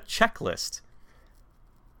a checklist.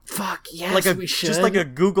 Fuck, yes, we should. Just like a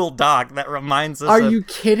Google Doc that reminds us. Are you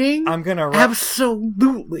kidding? I'm gonna...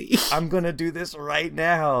 Absolutely. I'm gonna do this right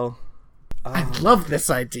now. I love this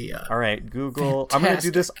idea. All right, Google. Fantastic. I'm gonna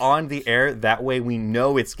do this on the air. That way we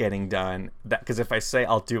know it's getting done. Because if I say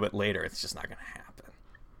I'll do it later, it's just not gonna happen.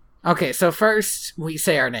 Okay, so first we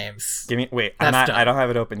say our names. Wait. I don't have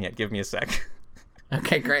it open yet. Give me a sec.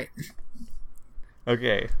 Okay, great.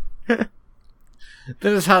 Okay. This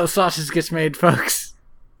is how the sausage gets made, folks.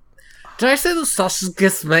 Did I say the sausage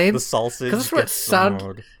gets made? The sausage gets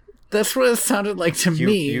made. That's what it sounded like to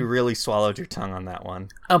me. You really swallowed your tongue on that one.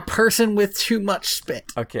 A person with too much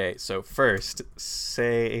spit. Okay, so first,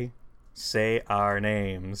 say our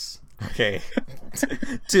names. Okay.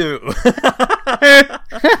 2.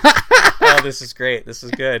 Oh, this is great. This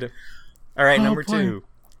is good. All right, number 2.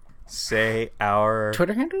 Say our...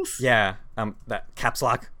 Twitter handles? Yeah. That caps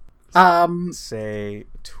lock. Say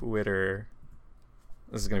Twitter...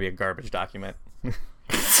 This is going to be a garbage document.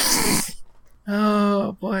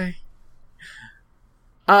 Oh, boy.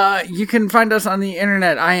 You can find us on the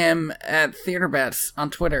internet. I am at TheaterBats on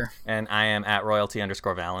Twitter. And I am at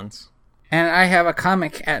royalty_Valens. And I have a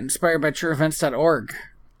comic at inspiredbytrueevents.org.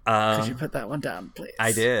 Could you put that one down, please?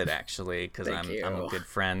 I did, actually, because I'm a good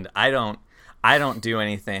friend. I don't do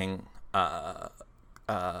anything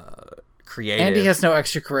creative. Andy has no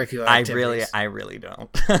extracurricular activities. I really don't.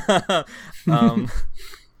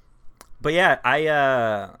 But yeah,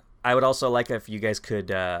 I would also like if you guys could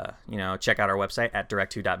check out our website at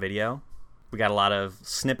direct2.video. We got a lot of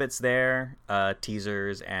snippets there,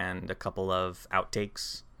 teasers, and a couple of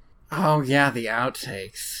outtakes. Oh yeah, the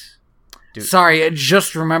outtakes. Dude. Sorry, I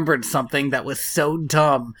just remembered something that was so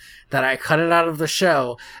dumb that I cut it out of the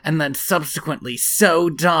show, and then subsequently so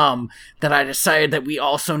dumb that I decided that we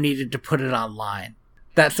also needed to put it online.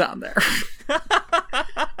 That's on there.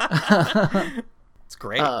 It's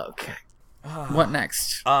great. Okay. What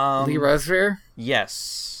next? Lee Rosevere?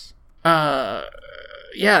 Yes.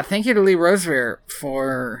 Yeah, thank you to Lee Rosevere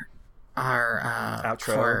for our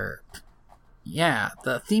outro.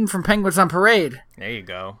 The theme from Penguins on Parade. There you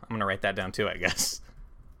go. I'm gonna write that down too, I guess.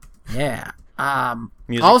 Yeah.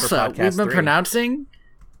 Music also, for we've been 3. pronouncing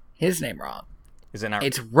his name wrong. Is it not?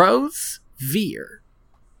 It's Rosevere.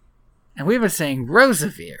 And we've been saying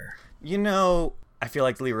Rosevere. I feel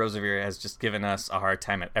like Lee Rosevere has just given us a hard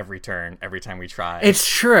time at every turn, every time we try. It's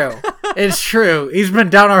true. It's true. He's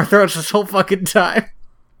been down our throats this whole fucking time.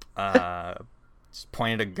 Just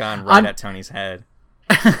pointed a gun right at Tony's head.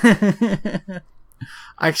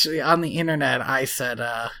 Actually, on the internet, I said,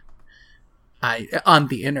 on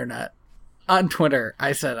Twitter,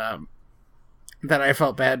 I said, that I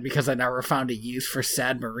felt bad because I never found a use for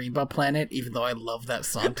Sad Marimba Planet, even though I love that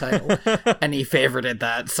song title, and he favorited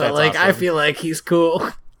that. So, that's awesome. I feel like he's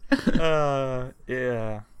cool.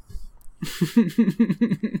 Yeah.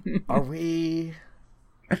 Are we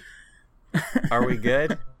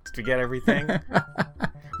good? Did we get everything?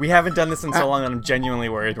 We haven't done this in so long, and I'm genuinely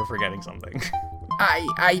worried we're forgetting something.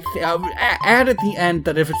 I add at the end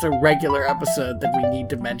that if it's a regular episode, then we need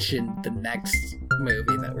to mention the next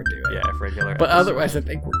movie that we're doing. Yeah, if regular. But otherwise, I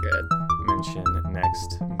think we're good. Mention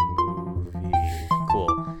next movie.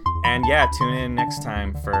 Cool. And yeah, tune in next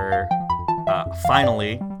time for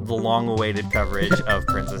finally the long-awaited coverage of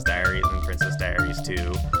Princess Diaries and Princess Diaries 2.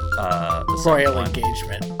 The Royal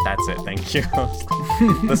Engagement. That's it. Thank you.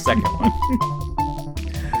 The second one.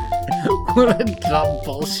 What a dumb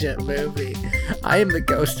bullshit movie. I am the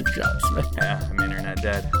ghost of John Smith. Yeah, I'm internet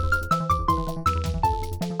dead.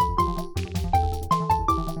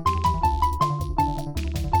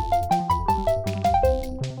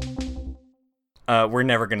 We're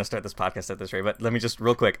never going to start this podcast at this rate, but let me just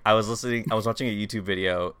real quick. I was watching a YouTube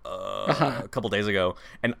video a couple days ago,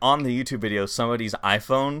 and on the YouTube video, somebody's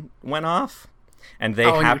iPhone went off. And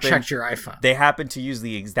you checked your iPhone. They happened to use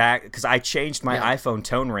the exact, because I changed my iPhone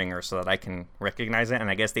tone ringer so that I can recognize it, and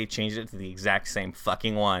I guess they changed it to the exact same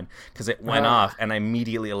fucking one because it went off, and I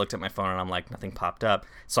immediately looked at my phone and I'm like, nothing popped up.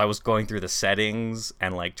 So I was going through the settings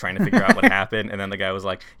and like trying to figure out what happened, and then the guy was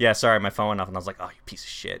like, yeah, sorry, my phone went off, and I was like, oh, you piece of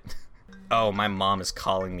shit. Oh, my mom is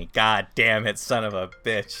calling me. God damn it, son of a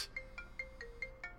bitch.